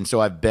bunch, and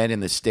so I've been in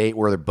the state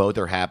where both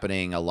are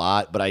happening a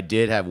lot, but I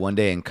did have one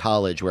day in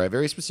college where I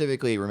very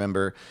specifically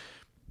remember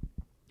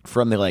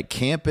from the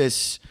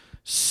campus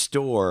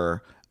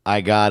store,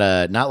 I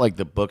got not like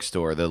the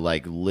bookstore, the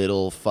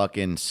little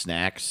fucking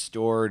snack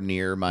store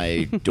near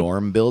my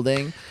dorm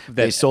building.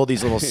 They sold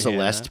these little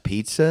Celeste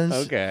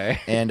pizzas. Okay.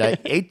 And I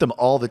ate them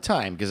all the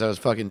time because I was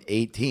fucking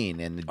 18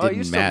 and it didn't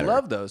you still matter.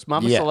 love those.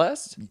 Mama Yeah.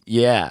 Celeste?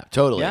 Yeah,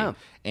 totally. Yeah.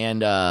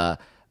 And I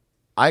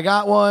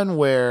got one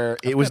where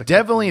it was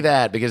definitely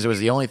that because it was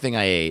the only thing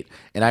I ate.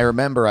 And I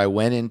remember I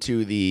went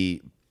into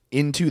the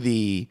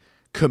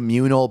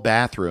communal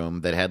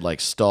bathroom that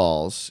had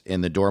stalls in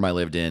the dorm I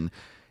lived in,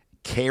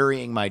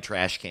 carrying my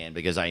trash can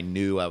because I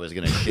knew I was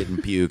going to shit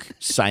and puke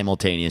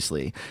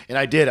simultaneously. And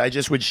I did. I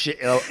just would shit.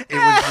 It was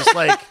just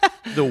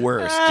the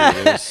worst,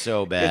 dude. It was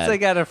so bad.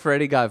 It's at a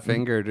Freddy Got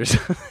Fingered or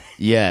something.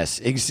 Yes,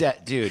 dude.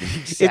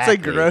 Exactly.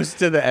 It's gross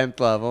to the nth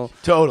level.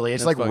 Totally.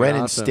 It's That's like fucking Ren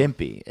awesome. and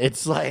Stimpy.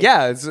 It's like...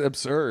 Yeah, it's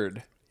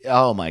absurd.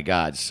 Oh my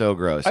God, so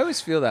gross. I always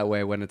feel that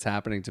way when it's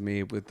happening to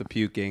me with the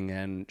puking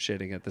and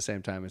shitting at the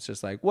same time. It's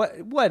just like,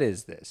 what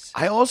is this?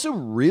 I also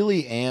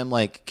really am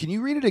can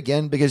you read it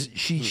again? Because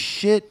she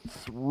shit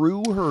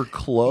through her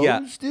clothes,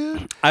 Yeah.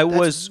 dude. I That's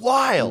was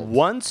wild.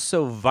 once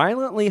so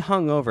violently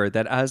hungover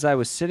that as I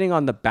was sitting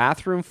on the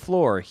bathroom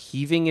floor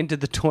heaving into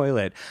the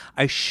toilet,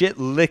 I shit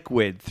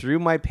liquid through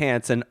my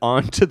pants and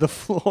onto the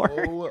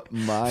floor. Oh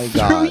my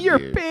God, through your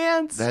dude.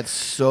 pants. That's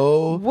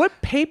so...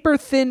 What paper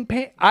thin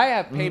pants? I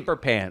have paper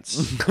pants.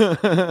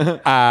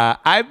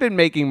 I've been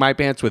making my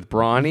pants with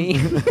Brawny.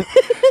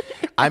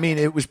 I mean,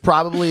 it was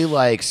probably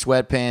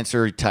sweatpants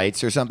or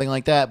tights or something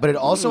like that. But it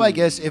also, I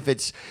guess,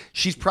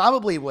 she's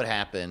probably what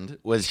happened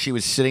was she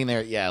was sitting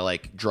there,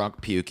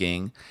 drunk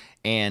puking,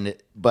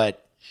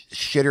 but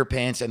shit her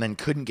pants and then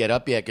couldn't get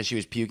up yet because she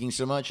was puking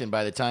so much. And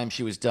by the time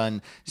she was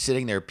done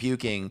sitting there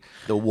puking,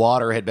 the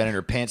water had been in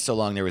her pants so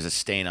long there was a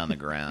stain on the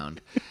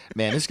ground.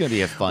 Man, this is gonna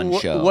be a fun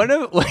show.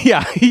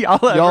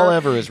 Y'all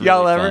Ever is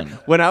really fun.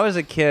 When I was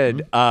a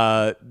kid,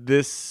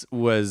 this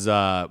was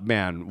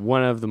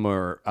one of the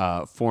more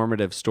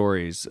formative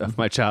stories of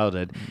my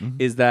childhood.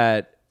 Is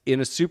that in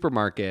a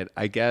supermarket,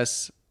 I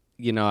guess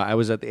I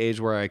was at the age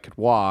where I could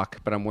walk,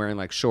 but I'm wearing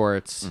like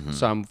shorts.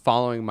 So I'm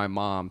following my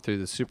mom through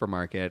the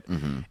supermarket.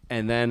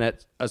 And then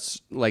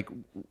like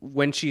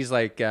when she's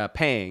like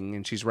paying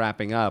and she's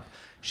wrapping up,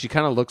 she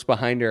kind of looks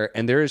behind her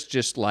and there's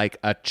just like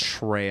a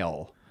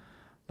trail,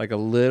 like a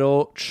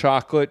little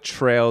chocolate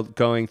trail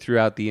going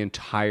throughout the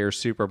entire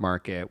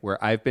supermarket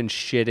where I've been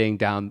shitting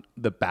down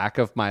the back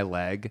of my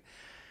leg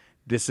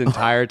this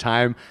entire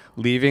time,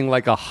 leaving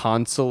like a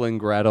Hansel and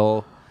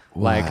Gretel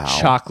like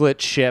chocolate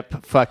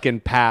chip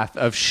fucking path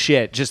of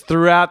shit just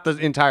throughout the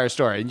entire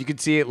store. And you can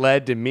see it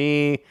led to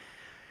me.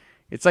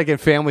 It's like in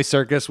Family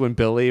Circus when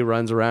Billy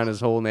runs around his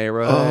whole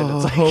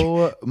neighborhood.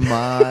 Oh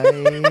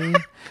my.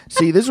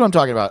 See, this is what I'm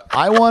talking about.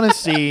 I want to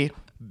see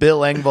Bill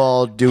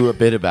Engvall do a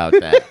bit about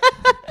that.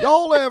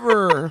 Y'all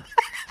ever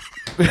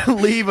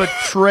leave a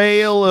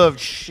trail of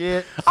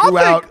shit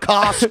throughout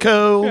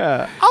Costco?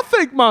 Yeah. I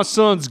think my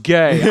son's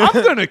gay. I'm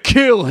going to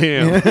kill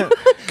him.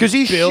 Because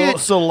he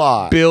shits a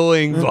lot. Bill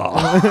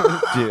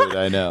Engvall. Dude,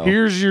 I know.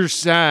 Here's your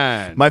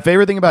sign. My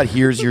favorite thing about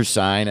Here's Your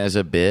Sign as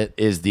a bit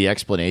is the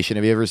explanation.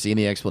 Have you ever seen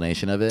the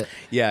explanation of it?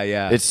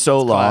 Yeah. It's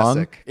so long.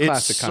 Classic. It's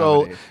Classic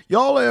so comedy.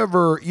 y'all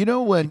ever,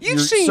 when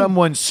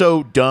someone's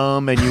so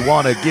dumb and you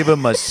want to give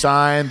them a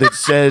sign that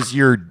says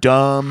you're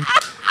dumb,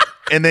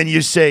 and then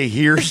you say,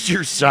 "Here's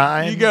your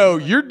sign." You go,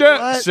 "You're done."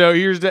 What? So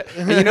here's the.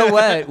 And you know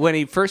what? When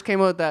he first came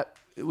out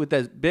with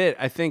that bit,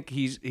 I think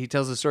he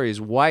tells the story.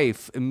 His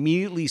wife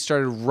immediately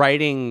started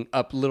writing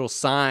up little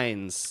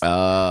signs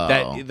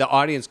that the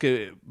audience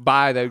could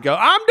buy. That would go,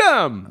 "I'm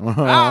dumb.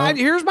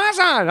 Here's my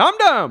sign. I'm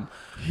dumb."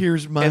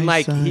 Here's my and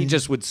like sign. he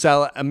just would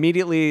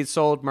immediately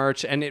sold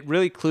merch, and it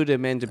really clued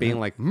him into being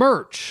like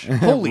merch.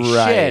 Holy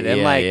Right, shit! And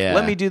yeah.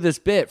 let me do this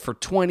bit for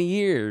 20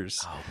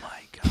 years. Oh my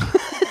god.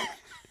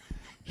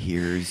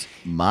 Here's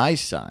my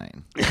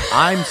sign.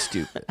 I'm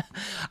stupid.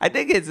 I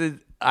think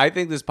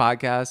this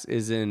podcast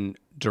is in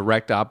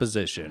direct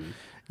opposition.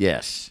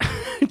 Yes.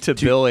 to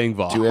Bill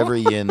Engvall. To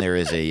every yin, there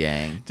is a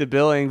yang. To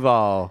Bill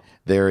Engvall.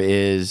 There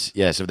is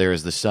there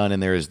is the sun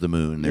and there is the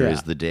moon. There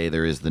is the day,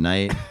 there is the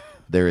night.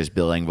 There is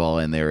Bill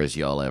Engvall and there is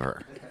y'all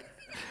ever.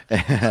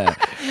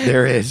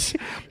 there is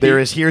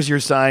Here's Your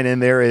Sign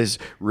and there is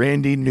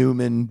Randy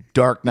Newman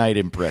Dark Knight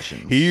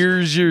impressions.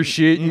 Here's your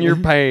shit in your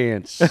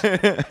pants.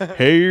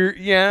 Here,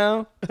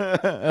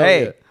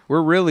 hey,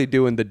 we're really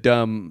doing the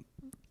dumb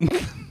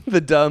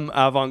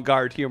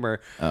avant-garde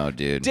humor. Oh,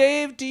 dude.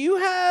 Dave, do you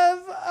have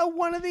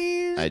one of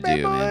these? I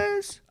do,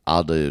 man.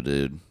 I'll do,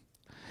 dude.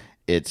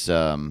 It's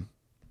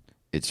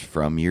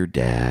from your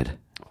dad.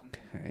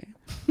 Okay.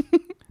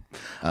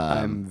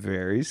 I'm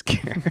very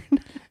scared.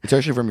 It's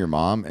actually from your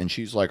mom, and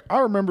she's like, I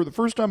remember the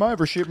first time I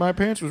ever shit my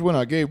pants was when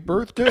I gave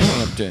birth to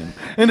Hampton.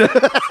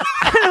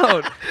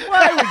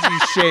 Why would you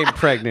shame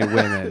pregnant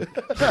women?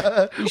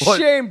 You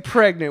shame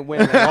pregnant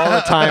women all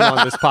the time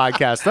on this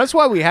podcast. That's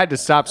why we had to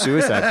stop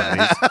suicide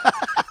police.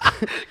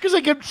 Because I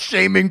kept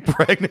shaming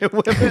pregnant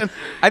women.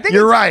 I think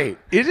you're right.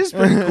 It is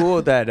pretty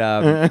cool that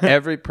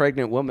every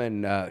pregnant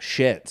woman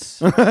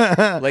shits,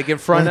 like in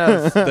front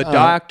of the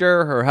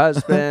doctor, her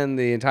husband,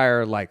 the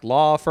entire like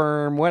law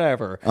firm,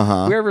 whatever.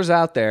 Whoever's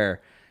out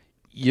there,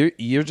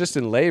 you're just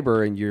in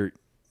labor and you're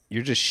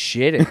just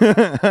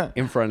shitting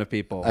in front of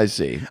people. I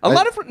see. A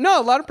lot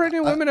of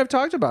pregnant women have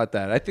talked about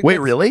that. I think. Wait,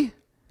 really?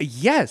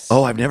 Yes.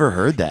 Oh, I've never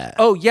heard that.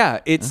 Oh yeah,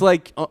 it's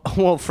like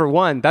well, for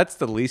one, that's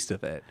the least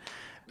of it.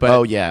 But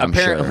oh yeah,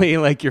 apparently,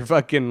 like your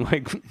fucking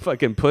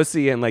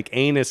pussy and like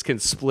anus can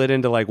split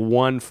into like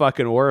one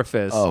fucking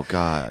orifice. Oh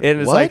god, and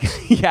it's like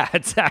yeah,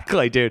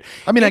 exactly, dude.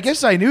 I mean, I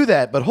guess I knew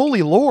that, but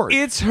holy lord,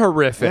 it's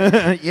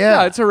horrific. Yeah,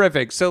 no, it's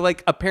horrific. So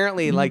like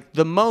apparently, like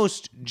the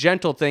most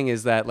gentle thing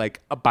is that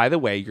like by the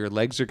way, your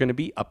legs are going to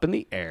be up in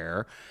the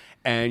air,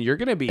 and you're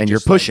going to be and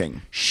just, you're pushing,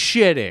 like,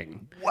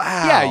 shitting.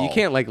 Wow. Yeah, you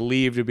can't like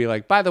leave to be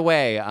like. By the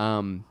way,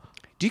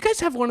 do you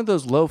guys have one of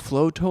those low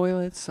flow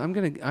toilets? I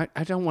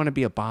don't want to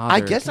be a bother.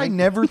 I guess I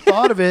never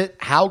thought of it.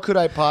 How could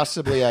I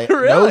possibly know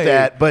Really?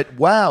 that? But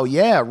wow,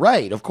 yeah,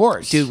 right, of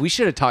course. Dude, we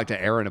should have talked to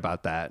Aaron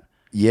about that.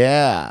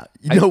 Yeah.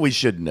 No, we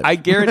shouldn't have. I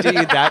guarantee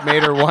you that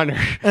made her wonder.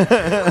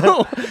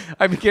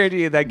 I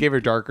guarantee you that gave her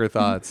darker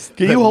thoughts.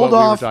 Can than you hold what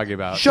off? We were talking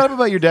about. Shut up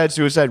about your dad's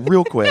suicide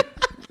real quick.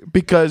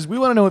 Because we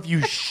want to know if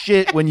you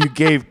shit when you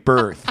gave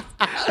birth.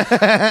 She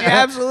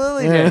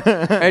absolutely did.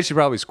 And she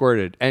probably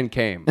squirted and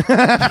came.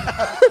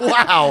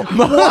 Wow.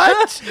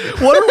 What?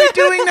 What are we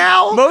doing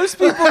now? Most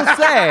people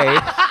say...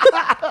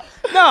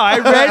 No, I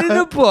read in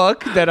a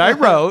book that I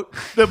wrote.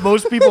 That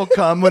most people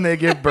come when they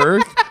give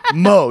birth?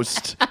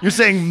 Most. You're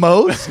saying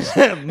most?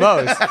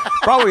 Most.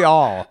 Probably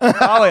all.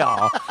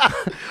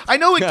 I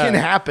know it can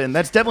happen.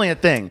 That's definitely a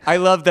thing. I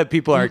love that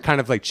people are kind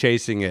of like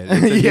chasing it.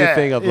 It's a new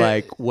thing of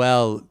like,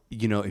 well,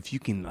 you know, if you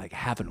can like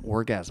have an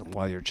orgasm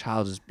while your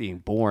child is being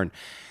born,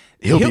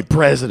 he'll be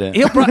president.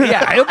 He'll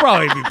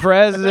probably be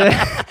president.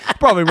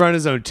 Probably run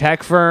his own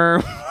tech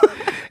firm.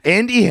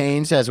 Andy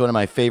Haynes has one of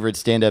my favorite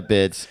stand-up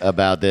bits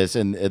about this,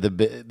 and the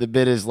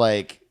bit is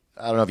like,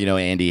 I don't know if you know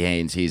Andy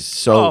Haynes. He's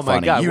so funny.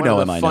 Oh my god, you one know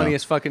of him, the I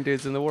funniest fucking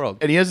dudes in the world.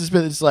 And he has this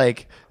bit. It's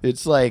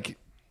like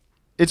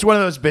It's one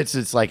of those bits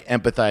that's like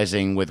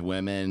empathizing with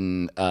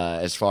women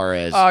as far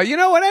as You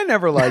know what? I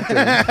never liked him.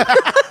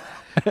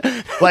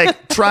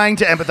 like trying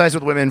to empathize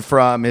with women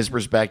from his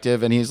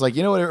perspective. And he's like,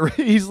 you know what?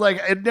 He's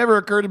like, it never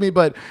occurred to me,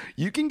 but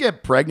you can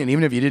get pregnant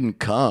even if you didn't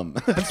come.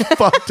 That's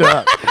fucked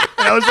up.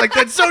 And I was like,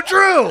 that's so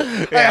true.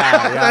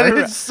 That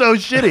is so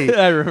shitty.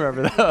 I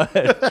remember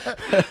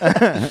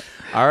that.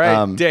 All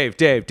right, Dave.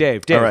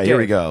 All right, here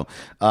we go.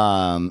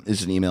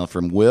 This is an email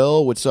from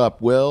Will. What's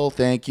up, Will?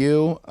 Thank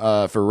you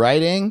for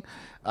writing.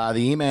 The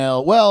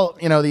email,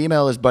 the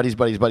email is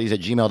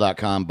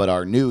buddies@gmail.com, but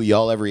our new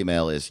y'all ever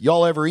email is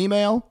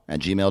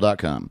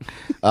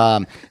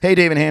y'alleveremail@gmail.com. Hey,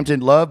 Dave and Hampton,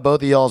 love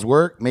both of y'all's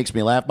work. Makes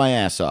me laugh my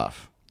ass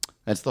off.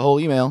 That's the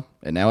whole email,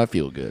 and now I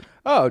feel good.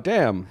 Oh,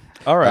 damn.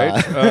 All right.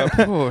 I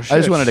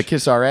just wanted to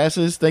kiss our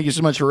asses. Thank you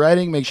so much for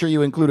writing. Make sure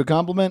you include a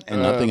compliment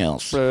and nothing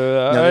else.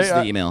 No, this is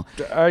the email.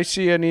 I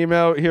see an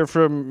email here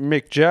from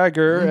Mick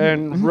Jagger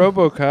and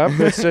RoboCop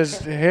that says,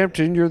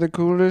 Hampton, you're the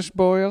coolest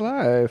boy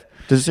alive.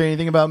 Does it say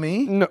anything about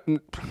me? No,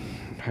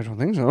 I don't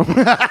think so.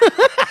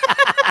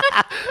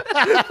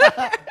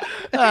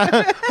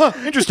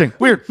 Interesting.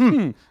 Weird.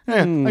 Yeah,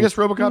 I guess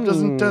RoboCop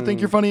doesn't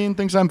think you're funny and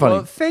thinks I'm funny.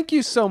 Well, thank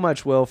you so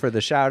much, Will, for the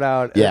shout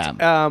out.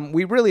 Yeah.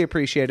 We really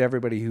appreciate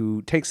everybody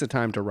who takes the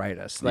time to write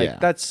us.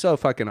 That's so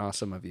fucking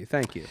awesome of you.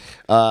 Thank you.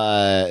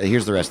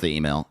 Here's the rest of the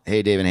email.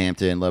 Hey, Dave and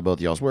Hampton, love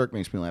both y'all's work.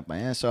 Makes me laugh my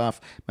ass off.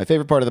 My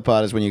favorite part of the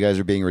pod is when you guys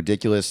are being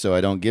ridiculous, so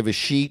I don't give a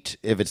sheet.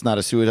 If it's not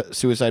a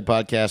suicide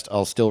podcast,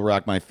 I'll still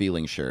rock my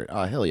feeling shirt.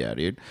 Oh, hell yeah,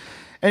 dude.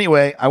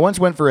 Anyway, I once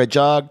went for a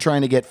jog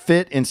trying to get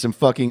fit in some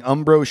fucking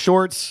Umbro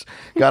shorts.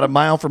 Got a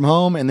mile from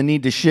home, and the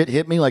need to shit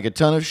hit me like a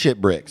ton of shit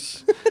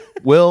bricks.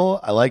 Will,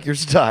 I like your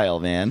style,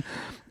 man.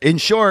 In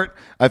short,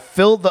 I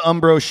filled the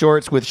Umbro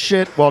shorts with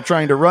shit while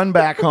trying to run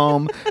back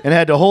home and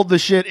had to hold the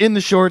shit in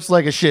the shorts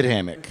like a shit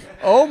hammock.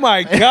 Oh,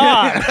 my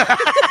God.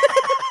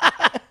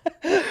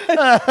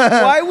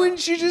 Why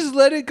wouldn't you just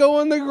let it go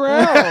on the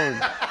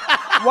ground?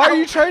 Why are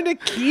you trying to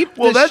keep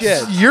the that's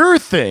shit? your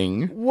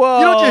thing. Whoa.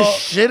 You don't just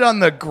shit on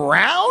the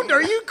ground?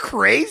 Are you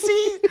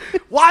crazy?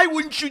 Why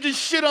wouldn't you just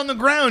shit on the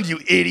ground, you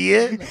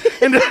idiot?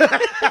 I'm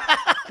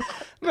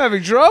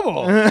having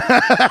trouble.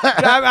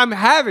 I'm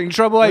having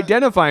trouble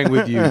identifying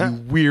with you,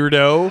 you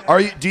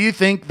weirdo. Do you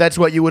think that's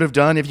what you would have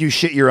done if you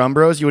shit your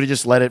Umbros? You would have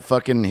just let it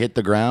fucking hit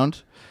the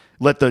ground?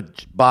 Let the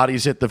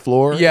bodies hit the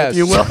floor? Yes. If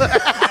you will?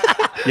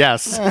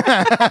 Yes.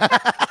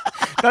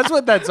 That's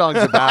what that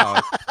song's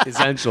about,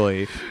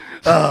 essentially.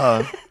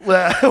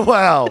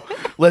 Wow.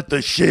 Let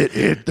the shit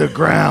hit the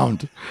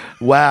ground.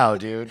 Wow,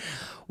 dude.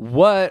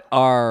 What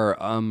are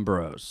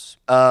Umbros?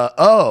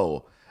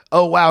 Oh,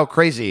 wow,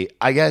 crazy.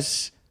 I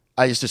guess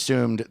I just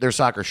assumed they're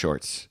soccer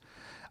shorts.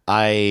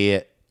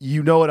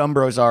 You know what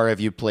Umbros are if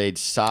you played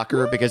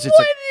soccer because it's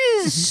what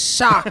is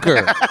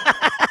soccer?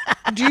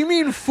 Do you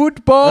mean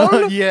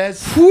football?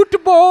 Yes.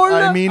 Football?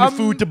 I mean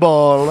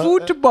football.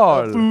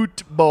 Football.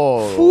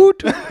 Football.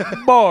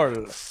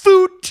 Football.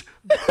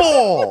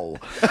 Football.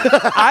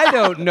 I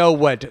don't know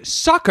what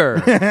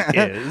soccer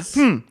is.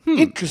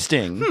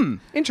 Interesting.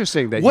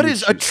 Interesting. What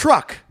is a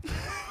truck?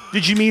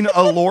 Did you mean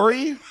a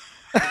lorry?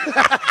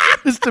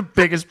 This is the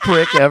biggest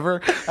prick ever.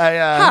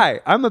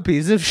 Hi, I'm a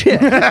piece of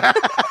shit.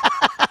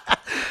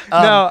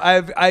 No,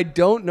 I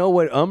don't know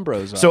what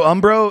Umbros are. So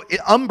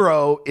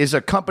Umbro is a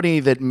company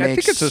that makes. I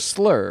think it's a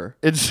slur.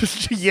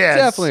 It's yes,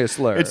 definitely a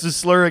slur. It's a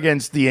slur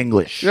against the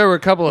English. There were a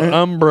couple of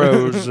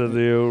Umbros in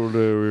the old.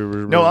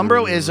 No,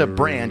 Umbro is a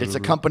brand. It's a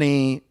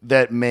company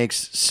that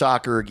makes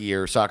soccer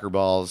gear, soccer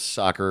balls,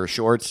 soccer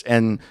shorts,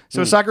 and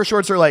so soccer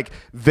shorts are like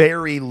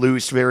very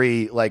loose,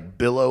 very like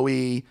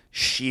billowy,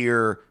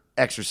 sheer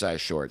exercise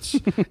shorts,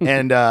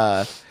 and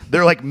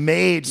they're like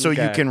made so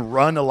you can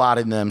run a lot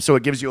in them, so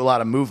it gives you a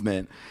lot of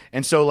movement.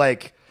 And so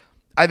like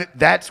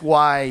that's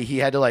why he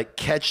had to like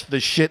catch the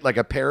shit like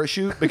a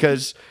parachute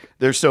because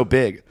they're so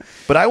big.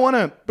 But I want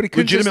to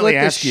legitimately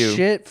ask you,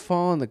 shit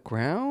fall on the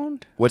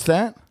ground? What's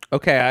that?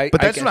 Okay,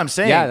 but that's what I'm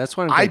saying. Yeah, that's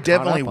what I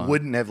definitely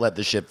wouldn't have let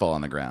the shit fall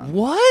on the ground.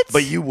 What?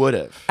 But you would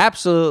have.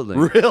 Absolutely.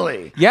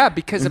 Really? Yeah,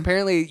 because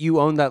apparently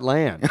you own that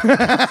land.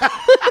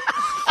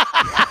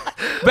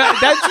 But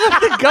that's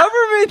what the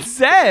government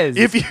says.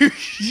 If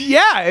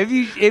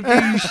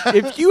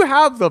you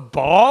have the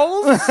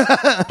balls,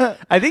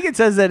 I think it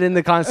says that in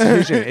the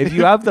Constitution. If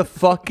you have the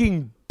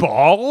fucking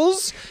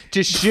balls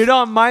to shit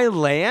on my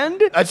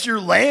land, that's your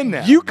land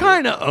now. You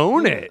kind of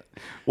own it.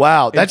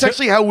 Wow, that's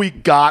actually how we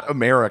got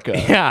America.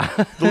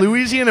 Yeah. The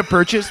Louisiana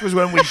Purchase was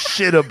when we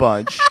shit a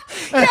bunch.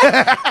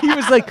 He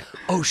was like,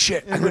 oh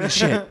shit, I'm going to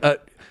shit.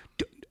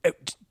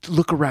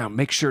 Look around,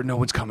 make sure no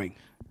one's coming.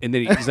 And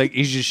then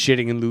he's just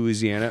shitting in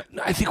Louisiana.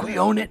 I think we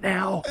own it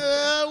now.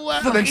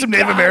 And then some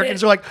Native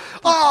Americans are like,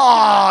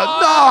 oh,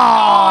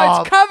 no.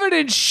 It's covered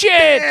in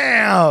shit.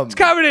 Damn. It's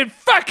covered in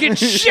fucking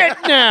shit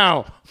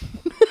now.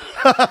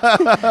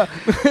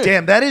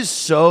 Damn, that is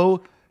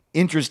so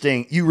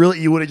interesting. You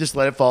would have just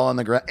let it fall on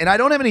the ground. And I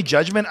don't have any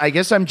judgment. I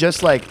guess I'm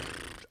just like,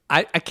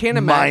 I can't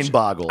imagine. Mind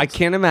boggled. I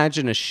can't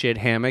imagine a shit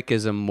hammock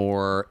is a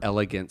more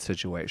elegant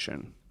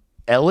situation.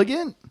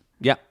 Elegant?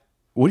 Yeah.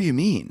 What do you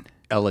mean?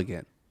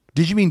 Elegant.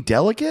 Did you mean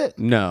delicate?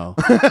 No.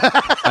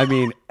 I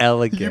mean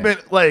elegant. You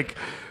meant like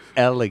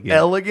elegant.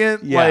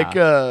 elegant? Yeah. Like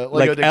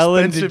an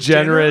Ellen expensive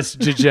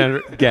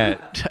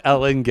DeGeneres.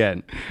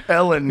 Elegant.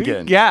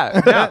 Elegant.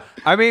 Yeah. No.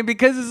 I mean,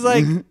 because it's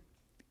like,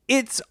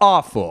 it's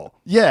awful.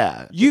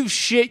 Yeah. You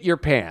shit your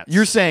pants.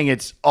 You're saying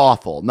it's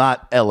awful,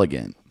 not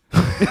elegant.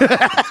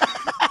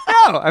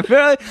 No, I feel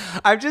like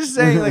I'm just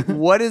saying, like,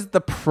 what is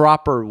the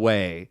proper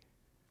way?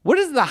 What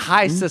is the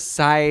high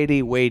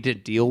society way to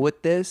deal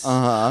with this?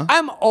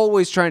 I'm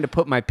always trying to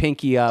put my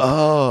pinky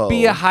up,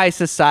 be a high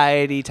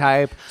society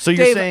type. So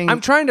you're Dave, saying- I'm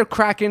trying to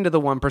crack into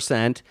the 1%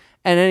 and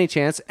any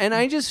chance, and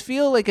I just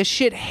feel like a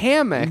shit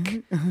hammock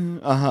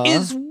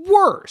is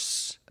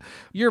worse.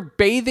 You're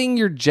bathing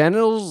your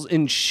genitals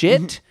in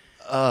shit.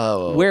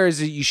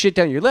 Whereas you shit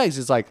down your legs,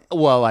 it's like,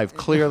 well, I've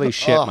clearly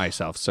shit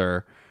myself,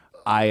 sir.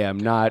 I am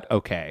not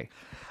okay.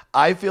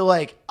 I feel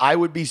like I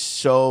would be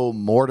so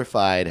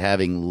mortified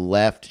having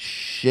left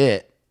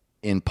shit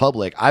in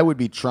public. I would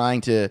be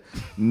trying to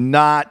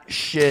not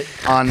shit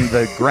on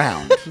the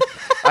ground.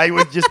 I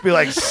would just be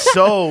like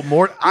so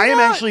I am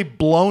actually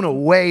blown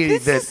away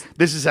that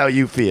this is how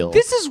you feel.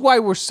 This is why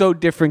we're so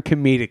different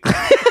comedically.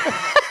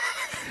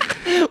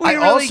 We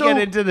really get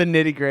into the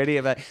nitty gritty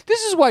of it.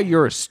 This is why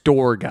you're a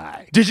store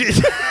guy. Did you?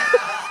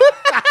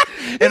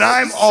 And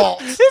I'm alt.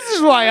 This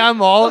is why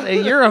I'm alt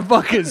and you're a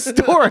fucking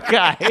store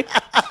guy.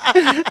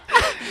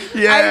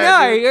 Yeah, I know.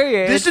 I hear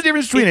you. This is the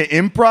difference between an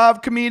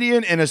improv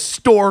comedian and a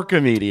store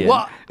comedian.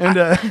 Well,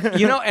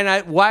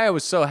 and why I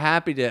was so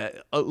happy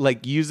to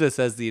use this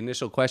as the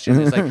initial question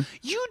is like,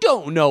 you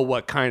don't know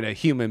what kind of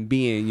human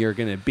being you're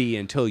gonna be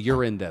until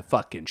you're in the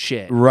fucking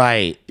shit.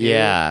 right,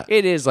 yeah,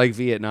 It is like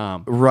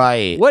Vietnam.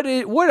 right. What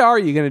are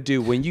you gonna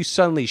do when you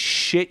suddenly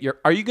shit your?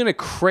 Are you gonna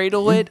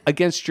cradle it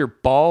against your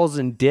balls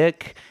and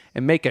dick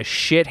and make a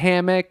shit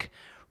hammock,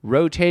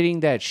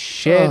 rotating that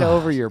shit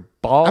over your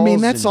balls? I mean,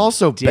 that's and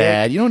also dick?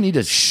 bad. You don't need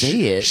to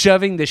say it.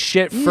 Shoving the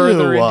shit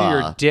further Ew. into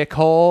your dick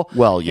hole.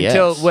 Well, yes.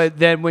 Until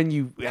then, when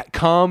you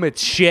come,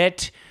 it's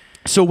shit.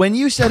 So when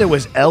you said it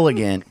was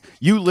elegant,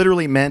 you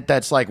literally meant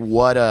that's like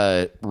what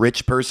a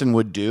rich person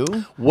would do?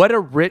 What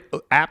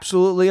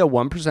absolutely a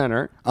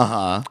 1%er.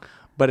 Uh-huh.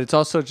 But it's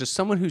also just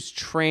someone who's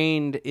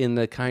trained in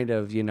the kind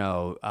of,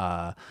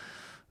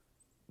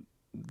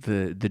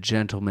 the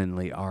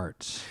gentlemanly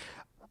arts.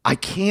 I'm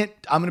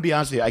going to be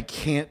honest with you. I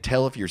can't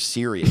tell if you're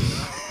serious.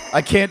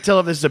 I can't tell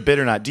if this is a bit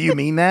or not. Do you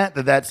mean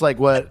that's like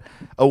what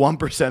a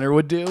 1%er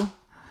would do?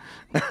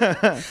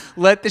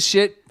 Let the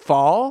shit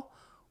fall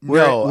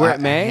where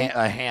it may?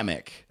 A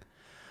hammock.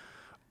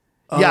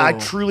 Yeah, I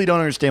truly don't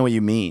understand what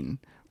you mean.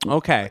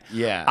 Okay.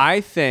 Yeah.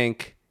 I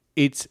think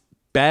it's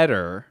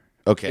better.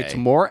 Okay. It's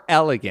more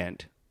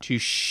elegant to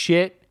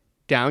shit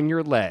down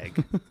your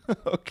leg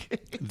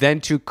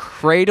than to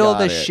cradle Got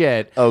the it.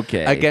 shit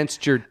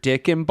against your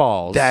dick and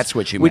balls. That's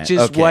what you meant. Which is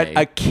Okay. what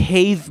a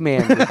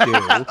caveman would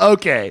do.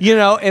 Okay.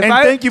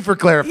 Thank you for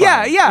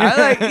clarifying.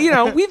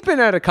 Yeah. We've been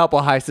at a couple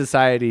high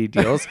society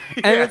deals,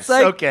 and it's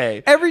like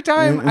every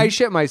time I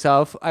shit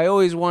myself, I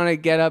always want to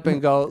get up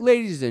and go,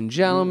 ladies and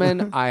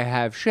gentlemen, I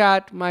have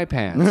shat my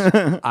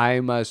pants. I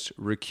must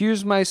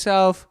recuse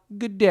myself.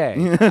 Good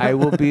day. I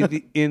will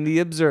be in the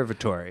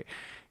observatory.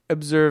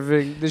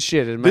 Observing the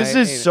shit in my This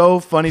is so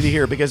funny to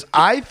hear because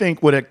I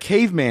think what a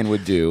caveman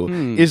would do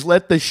is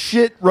let the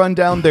shit run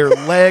down their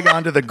leg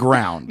onto the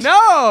ground. In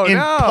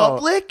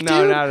public, dude?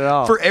 No, not at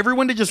all. For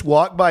everyone to just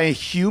walk by a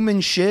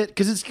human shit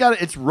because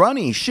it's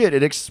runny shit.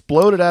 It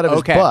exploded out of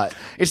his butt.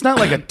 It's not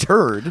like a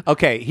turd.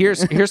 Okay,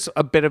 here's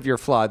a bit of your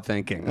flawed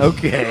thinking.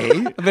 Okay.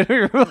 A bit of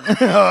your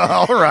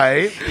All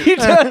right. You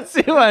don't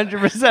see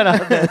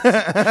 100% on this.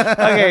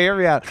 Okay, hear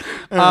me out.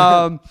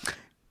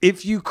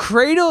 If you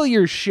cradle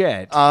your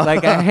shit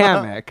like a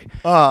hammock,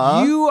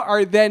 you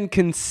are then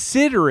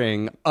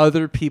considering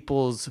other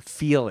people's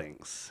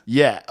feelings.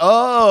 Yeah.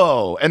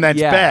 Oh, and that's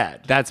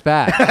bad. That's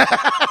bad.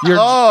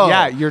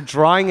 You're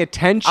drawing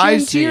attention I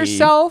to see.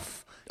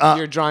 yourself.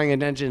 You're drawing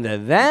attention to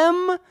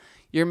them.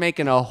 You're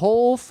making a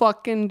whole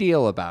fucking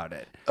deal about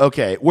it.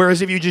 Okay.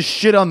 Whereas if you just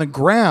shit on the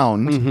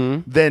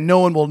ground, then no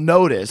one will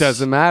notice.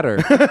 Doesn't matter.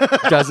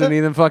 Doesn't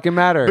even fucking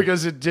matter.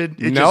 Because it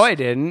did. I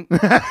didn't.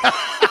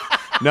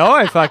 No,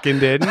 I fucking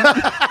didn't.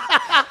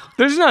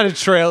 There's not a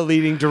trail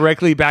leading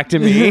directly back to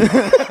me,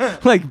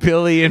 like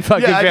Billy and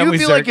fucking Family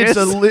feel Circus.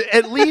 like it's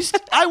at least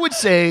I would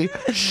say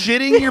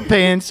shitting your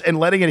pants and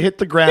letting it hit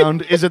the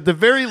ground is at the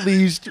very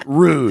least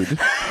rude.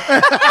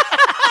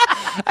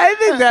 I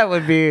think that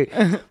would be,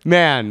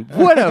 man,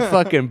 what a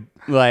fucking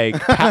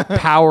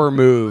power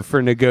move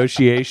for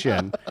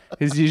negotiation.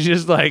 Is you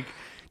just like,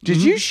 did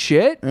you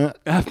shit?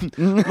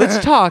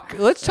 Let's talk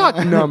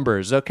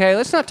numbers, okay?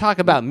 Let's not talk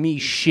about me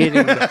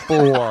shitting the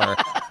floor.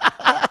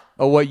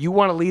 Oh, what, you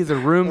want to leave the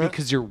room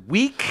because you're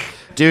weak?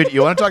 Dude,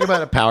 you want to talk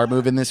about a power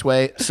move in this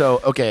way? So,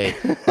 okay,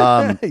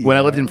 when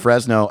I lived in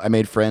Fresno, I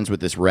made friends with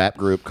this rap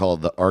group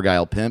called the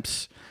Argyle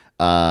Pimps.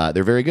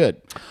 They're very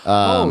good.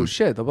 Oh,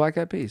 shit, the Black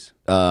Eyed Peas.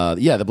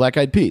 Yeah, the Black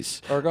Eyed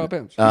Peas. Argyle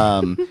Pimps.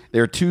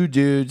 There are two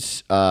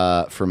dudes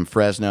from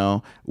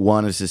Fresno.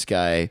 One is this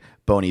guy,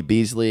 Boney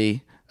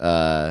Beasley.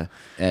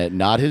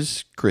 not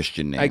his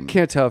Christian name. I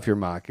can't tell if you're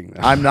mocking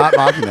them. I'm not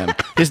mocking them.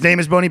 His name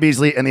is Boney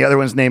Beasley, and the other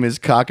one's name is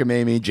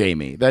Cockamamie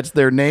Jamie. That's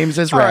their names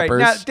as rappers. All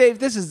right, now, Dave,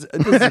 this is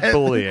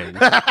bullying.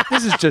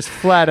 This is just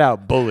flat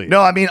out bullying.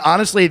 No, I mean,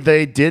 honestly,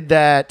 they did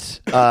that.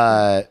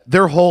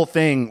 Their whole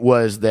thing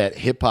was that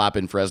hip hop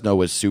in Fresno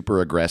was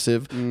super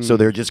aggressive. So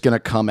they're just going to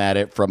come at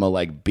it from a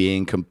like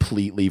being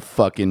completely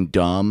fucking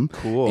dumb.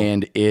 Cool.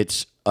 And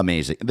it's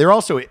amazing. They're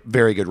also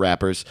very good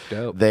rappers.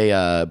 Dope. They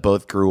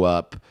both grew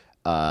up,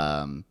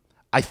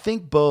 I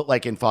think both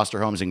like in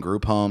foster homes and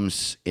group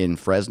homes in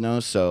Fresno.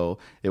 So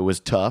it was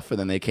tough. And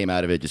then they came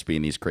out of it just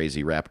being these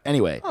crazy rap.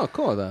 Anyway. Oh,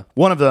 cool, though.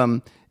 One of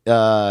them,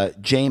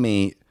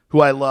 Jamie,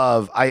 who I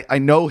love, I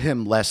know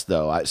him less,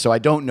 though, so I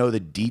don't know the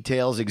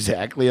details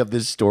exactly of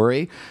this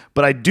story,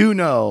 but I do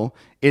know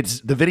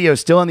the video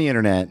is still on the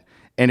internet,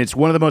 and it's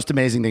one of the most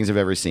amazing things I've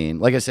ever seen.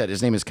 Like I said,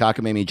 his name is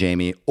Cockamamie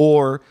Jamie,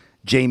 or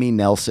Jamie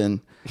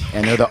Nelson,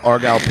 and they're the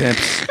Argyle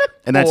Pimps,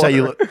 and that's how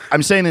you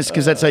I'm saying this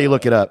because that's how you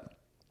look it up.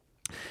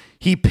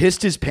 He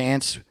pissed his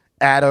pants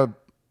at a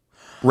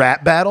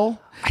rap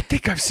battle. I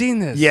think I've seen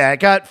this. Yeah, it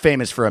got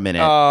famous for a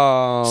minute.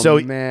 Oh,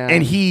 man.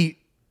 And he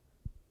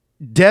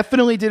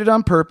definitely did it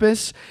on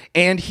purpose,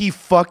 and he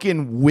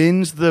fucking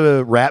wins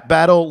the rap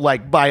battle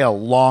like by a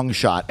long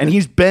shot. And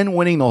he's been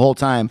winning the whole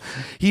time.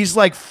 He's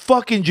like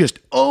fucking just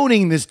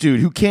owning this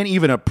dude who can't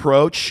even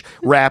approach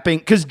rapping,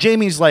 because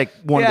Jamie's like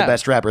one of the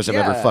best rappers I've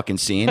ever fucking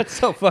seen. That's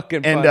so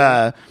fucking funny.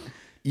 And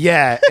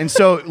yeah, and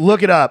so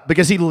look it up,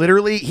 because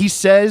he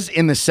says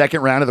in the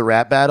second round of the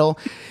rap battle,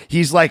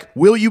 he's like,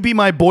 "Will you be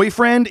my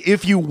boyfriend?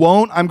 If you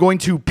won't, I'm going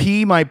to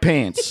pee my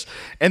pants."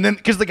 And then,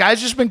 because the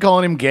guy's just been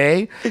calling him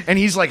gay, and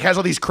he's like, has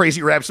all these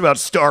crazy raps about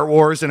Star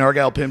Wars and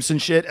Argyle Pimps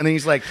and shit, and then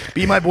he's like,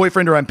 "Be my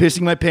boyfriend or I'm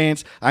pissing my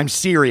pants. I'm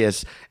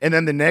serious." And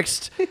then the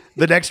next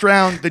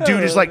round, the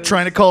dude is like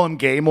trying to call him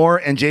gay more,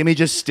 and Jamie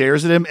just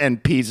stares at him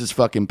and pees his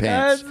fucking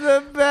pants. That's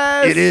the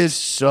best. It is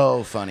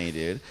so funny,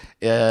 dude.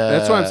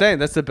 That's what I'm saying.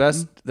 That's the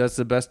best. That's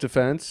the best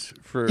defense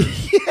for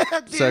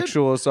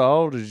sexual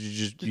assault.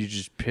 Is you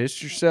just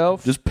piss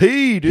yourself. Just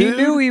pee, dude. He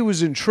knew he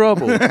was in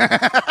trouble.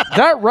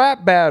 That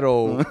rap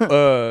battle,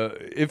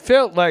 it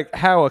felt like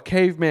how a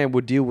caveman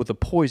would deal with a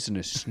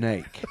poisonous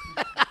snake,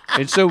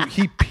 and so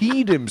he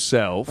peed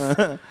himself.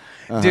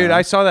 Dude,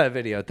 I saw that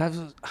video.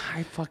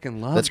 I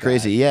fucking love. That's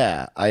crazy.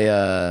 Yeah,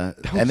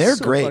 and they're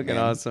so great. Fucking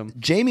awesome.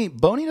 Jamie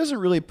Boney doesn't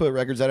really put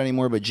records out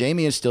anymore, but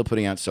Jamie is still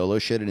putting out solo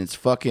shit, and it's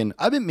fucking.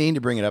 I've been meaning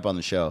to bring it up on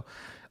the show.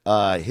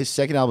 His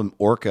second album,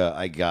 Orca,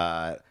 I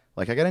got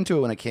into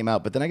it when it came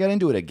out, but then I got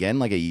into it again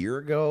like a year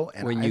ago.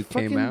 And when you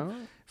came out,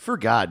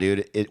 forgot,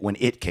 dude. When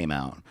it came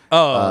out.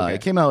 Oh, okay.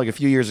 It came out like a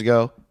few years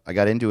ago. I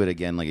got into it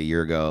again like a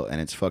year ago, and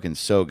it's fucking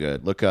so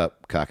good. Look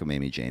up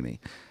Cockamamie Jamie.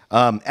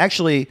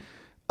 Actually.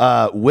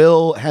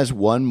 Will has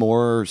one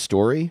more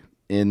story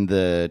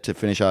to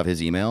finish off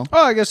his email.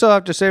 Oh, I guess I'll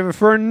have to save it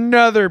for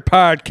another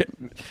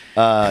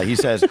podcast. He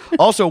says,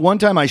 also, one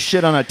time I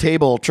shit on a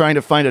table trying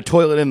to find a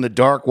toilet in the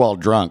dark while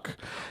drunk.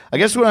 I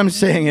guess what I'm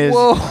saying is...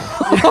 Whoa.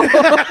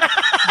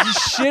 You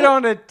shit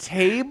on a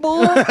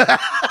table?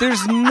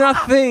 There's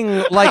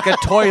nothing like a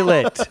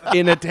toilet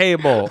in a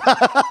table.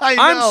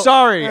 I'm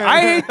sorry. I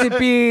hate to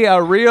be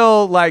a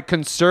real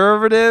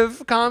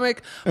conservative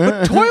comic,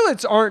 but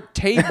toilets aren't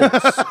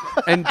tables.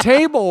 And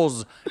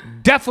tables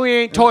definitely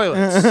ain't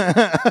toilets.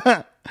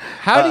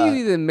 How do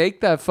you even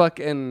make that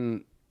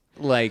fucking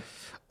I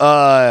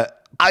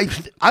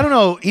don't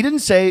know. He didn't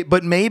say,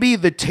 but maybe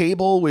the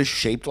table was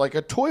shaped like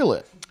a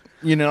toilet.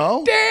 You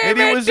know? Damn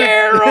maybe it was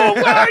Daryl,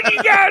 why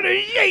you gotta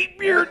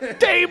shape your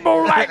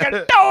table like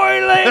a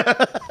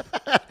toilet?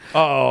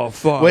 Oh,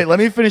 fuck. Wait, let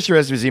me finish the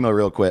rest of his email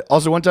real quick.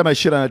 Also, one time I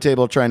shit on a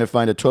table trying to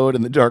find a toilet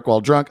in the dark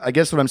while drunk. I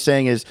guess what I'm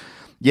saying is,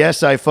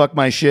 yes, I fuck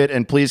my shit,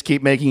 and please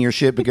keep making your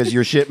shit because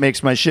your shit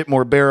makes my shit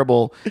more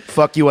bearable.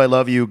 Fuck you, I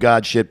love you,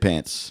 God shit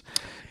pants.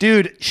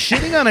 Dude,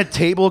 shitting on a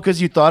table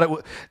because you thought it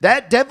was...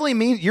 That definitely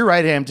means... You're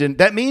right, Hampton.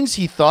 That means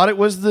he thought it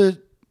was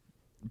the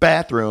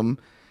bathroom...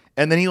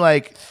 And then he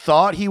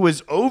thought he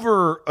was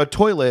over a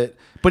toilet,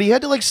 but he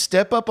had to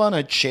step up on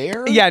a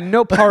chair. Yeah,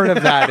 no part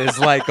of that is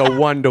a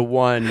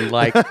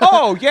 1-to-1.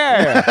 Oh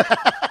yeah,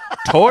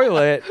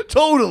 toilet.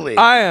 Totally.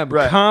 I am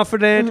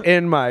confident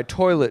in my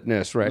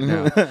toiletness right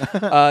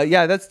now.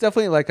 Yeah, that's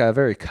definitely a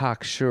very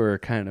cocksure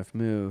kind of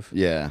move.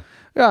 Yeah.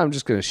 Yeah, I'm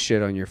just gonna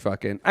shit on your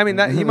fucking. I mean,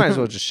 you might as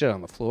well just shit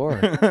on the floor.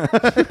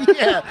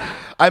 Yeah.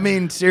 I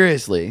mean,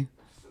 seriously.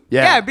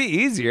 Yeah. Yeah, it'd be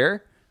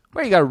easier.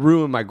 Why you gotta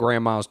ruin my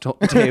grandma's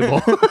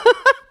table?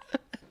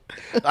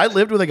 I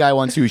lived with a guy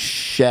once who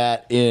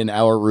shat in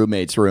our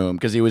roommate's room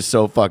because he was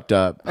so fucked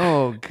up.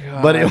 Oh,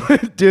 God. But,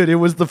 it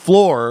was the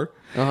floor.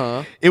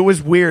 Uh-huh. It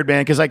was weird,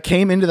 man, because I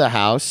came into the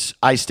house.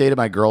 I stayed at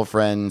my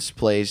girlfriend at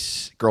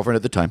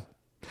the time.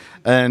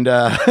 And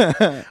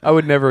I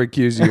would never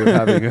accuse you of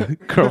having a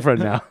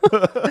girlfriend now.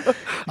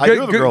 I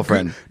do have a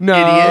girlfriend. No,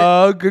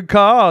 idiot. Good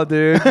call,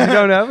 dude. You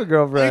don't have a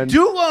girlfriend. I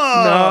do.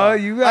 No,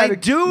 you got. I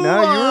do.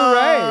 No, you were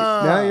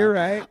right. No, you're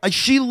right.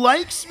 She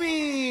likes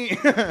me.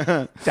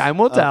 Time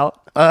will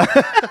tell.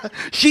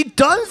 She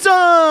does.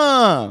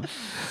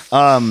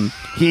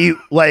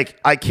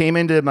 I came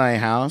into my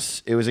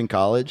house, it was in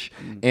college,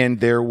 and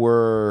there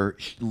were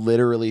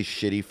literally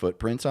shitty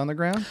footprints on the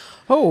ground.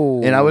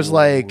 Oh. And I was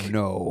like,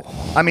 no.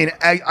 I mean,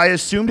 I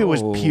assumed it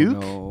was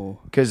puke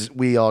because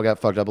we all got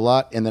fucked up a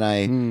lot. And then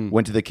I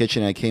went to the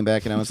kitchen and I came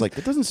back and I was like,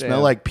 it doesn't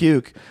smell like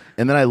puke.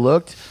 And then I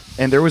looked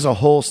and there was a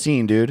whole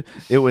scene, dude.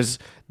 It was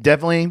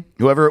definitely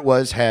whoever it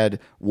was had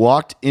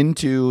walked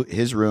into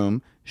his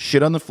room,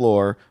 shit on the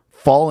floor,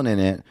 fallen in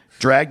it,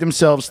 dragged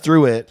themselves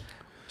through it,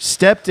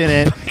 stepped in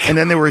it, and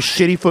then there were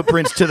shitty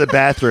footprints to the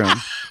bathroom.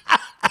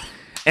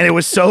 And it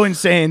was so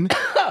insane.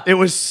 It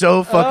was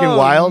so fucking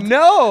wild.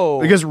 No.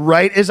 Because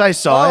right as I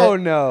saw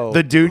no.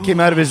 the dude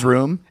came out of his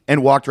room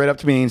and walked right up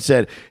to me and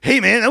said, "Hey,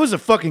 man, that was a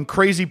fucking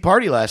crazy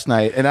party last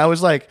night." And I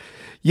was like,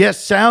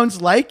 "Yes,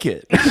 sounds like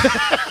it."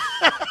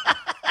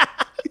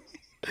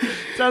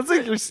 Sounds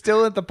like you're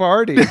still at the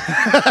party.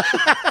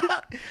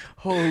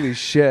 Holy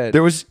shit.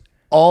 There was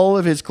all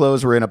of his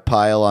clothes were in a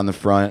pile on the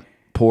front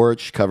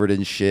porch covered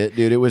in shit.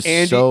 Dude, it was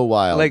so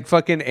wild. Like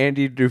fucking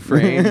Andy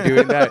Dufresne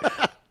doing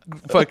that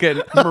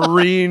fucking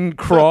marine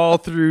crawl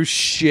through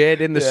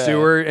shit in the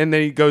sewer, and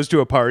then he goes to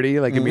a party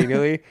like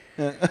immediately.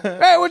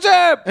 Hey, what's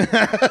up?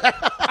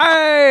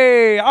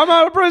 Hey, I'm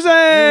out of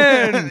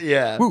prison.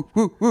 Yeah. Woo,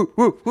 woo, woo,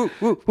 woo, woo,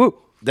 woo, woo.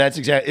 That's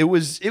exactly. It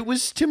was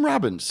Tim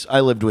Robbins.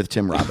 I lived with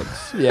Tim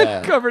Robbins.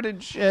 Yeah. Covered in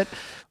shit.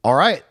 All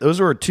right.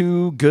 Those were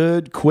 2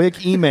 good, quick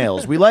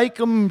emails. We like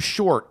them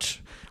short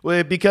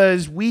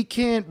because we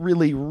can't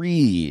really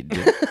read.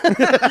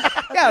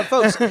 Yeah,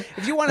 folks,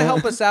 if you want to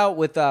help us out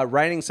with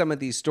writing some of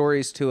these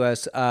stories to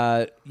us,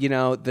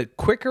 the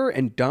quicker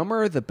and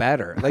dumber, the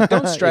better. Like,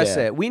 don't stress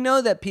it. We know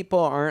that people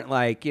aren't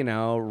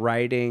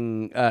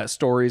writing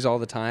stories all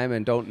the time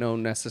and don't know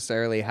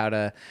necessarily how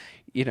to,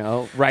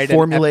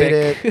 formulate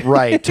an epic, it.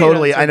 Right.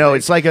 Totally. I know.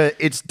 like,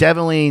 It's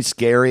definitely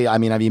scary. I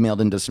mean, I've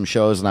emailed into some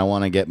shows and I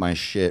want to get my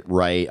shit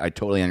right. I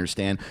totally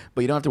understand,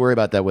 but you don't have to worry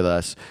about that with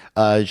us.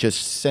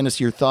 Just send us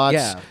your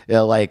thoughts,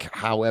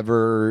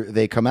 however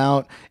they come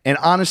out. And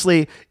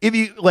honestly, if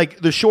you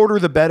the shorter,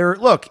 the better.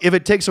 Look, if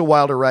it takes a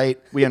while to write,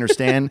 we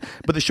understand,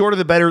 but the shorter,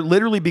 the better,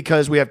 literally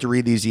because we have to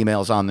read these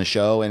emails on the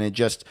show and it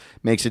just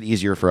makes it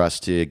easier for us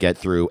to get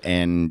through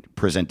and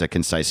present a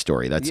concise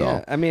story. That's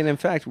all. I mean, in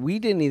fact, we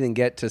didn't even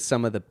get to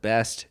some of the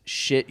best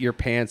shit your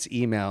pants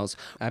emails.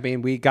 I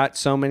mean, we got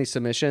so many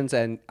submissions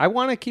and I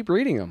want to keep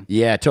reading them.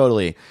 Yeah,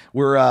 totally.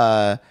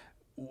 We're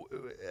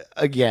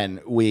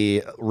again,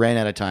 we ran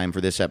out of time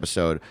for this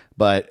episode,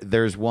 but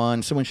there's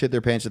someone shit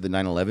their pants at the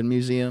 9/11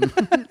 museum.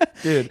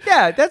 Dude.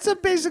 Yeah, that's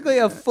basically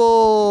a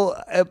full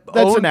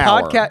own an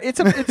hour. podcast. It's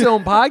its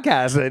own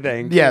podcast, I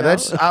think. Yeah,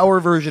 that's our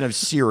version of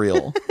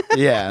Serial.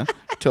 Yeah,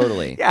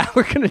 totally. Yeah,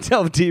 we're going to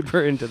delve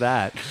deeper into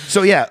that.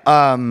 So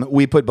yeah,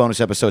 we put bonus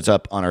episodes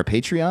up on our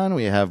Patreon.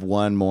 We have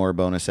one more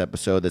bonus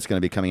episode that's going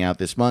to be coming out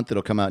this month.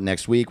 It'll come out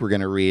next week. We're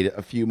going to read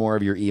a few more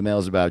of your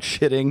emails about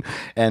shitting.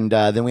 And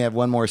then we have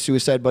one more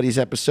Suicide Buddies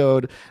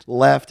episode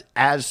left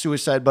as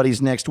Suicide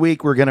Buddies next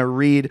week. We're going to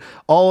read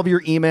all of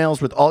your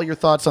emails with all your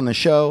thoughts on the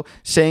show,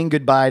 saying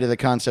goodbye to the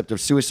concept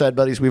of Suicide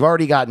Buddies. We've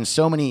already gotten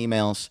so many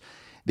emails.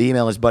 The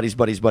email is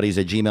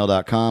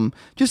buddiesbuddiesbuddies@gmail.com.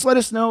 Just let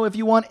us know if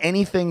you want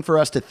anything for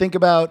us to think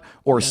about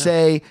or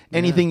say,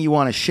 anything you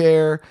want to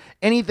share,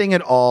 anything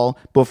at all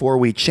before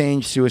we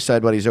change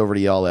Suicide Buddies over to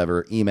y'all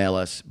ever. Email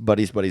us,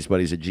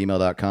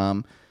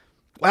 buddiesbuddiesbuddies@gmail.com.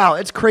 Wow,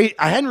 it's crazy.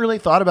 I hadn't really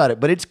thought about it,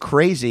 but it's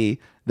crazy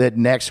that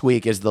next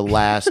week is the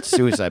last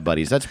Suicide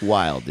Buddies. That's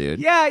wild, dude.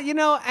 Yeah,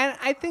 and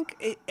I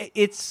think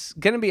it's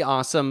going to be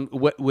awesome.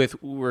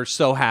 We're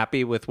so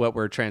happy with what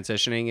we're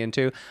transitioning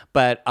into.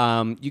 But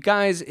you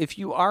guys, if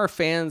you are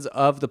fans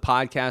of the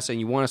podcast and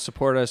you want to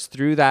support us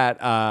through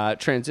that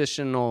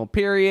transitional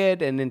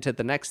period and into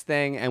the next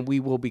thing, and we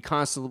will be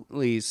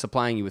constantly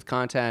supplying you with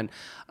content,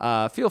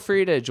 feel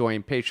free to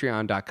join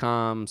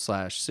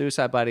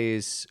patreon.com/Suicide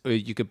Buddies.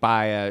 You could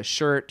buy a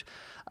shirt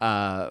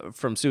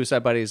from Suicide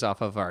Buddies off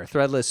of our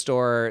Threadless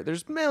store.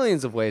 There's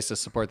millions of ways to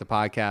support the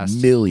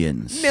podcast.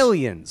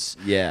 Millions.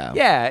 Yeah.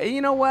 Yeah. You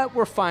know what?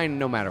 We're fine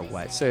no matter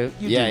what. So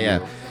you do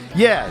you.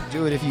 Yeah,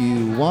 do it if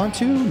you want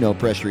to. No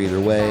pressure either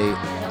way.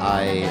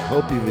 I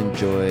hope you've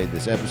enjoyed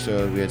this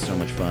episode. We had so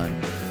much fun.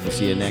 We'll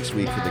see you next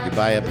week for the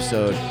goodbye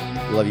episode.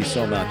 We love you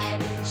so much.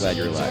 Glad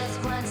you're alive.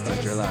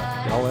 Glad you're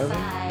alive. Y'all ever?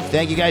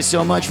 Thank you guys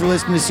so much for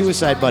listening to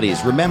Suicide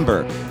Buddies.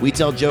 Remember, we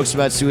tell jokes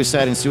about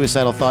suicide and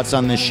suicidal thoughts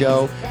on this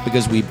show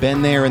because we've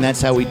been there and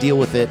that's how we deal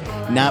with it,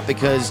 not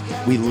because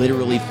we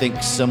literally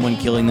think someone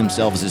killing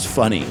themselves is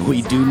funny.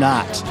 We do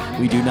not.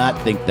 We do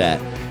not think that.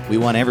 We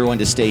want everyone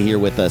to stay here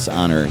with us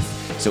on Earth.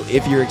 So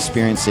if you're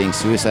experiencing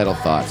suicidal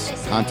thoughts,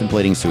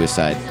 contemplating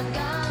suicide,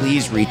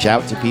 please reach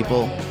out to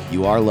people.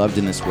 You are loved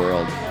in this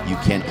world. You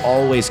can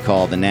always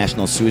call the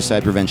National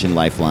Suicide Prevention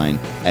Lifeline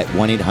at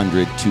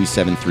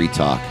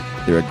 1-800-273-TALK.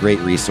 They're a great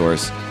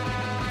resource.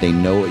 They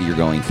know what you're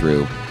going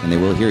through, and they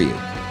will hear you.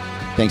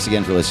 Thanks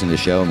again for listening to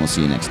the show, and we'll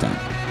see you next time.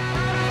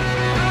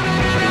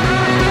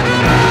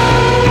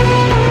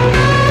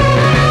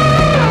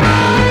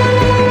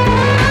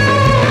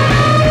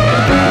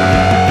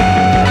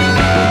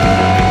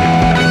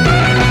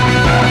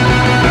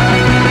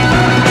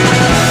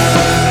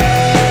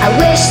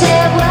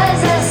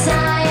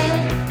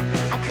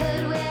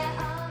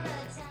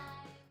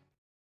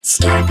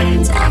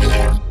 Vance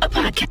Avenue,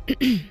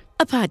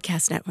 a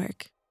podcast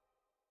network.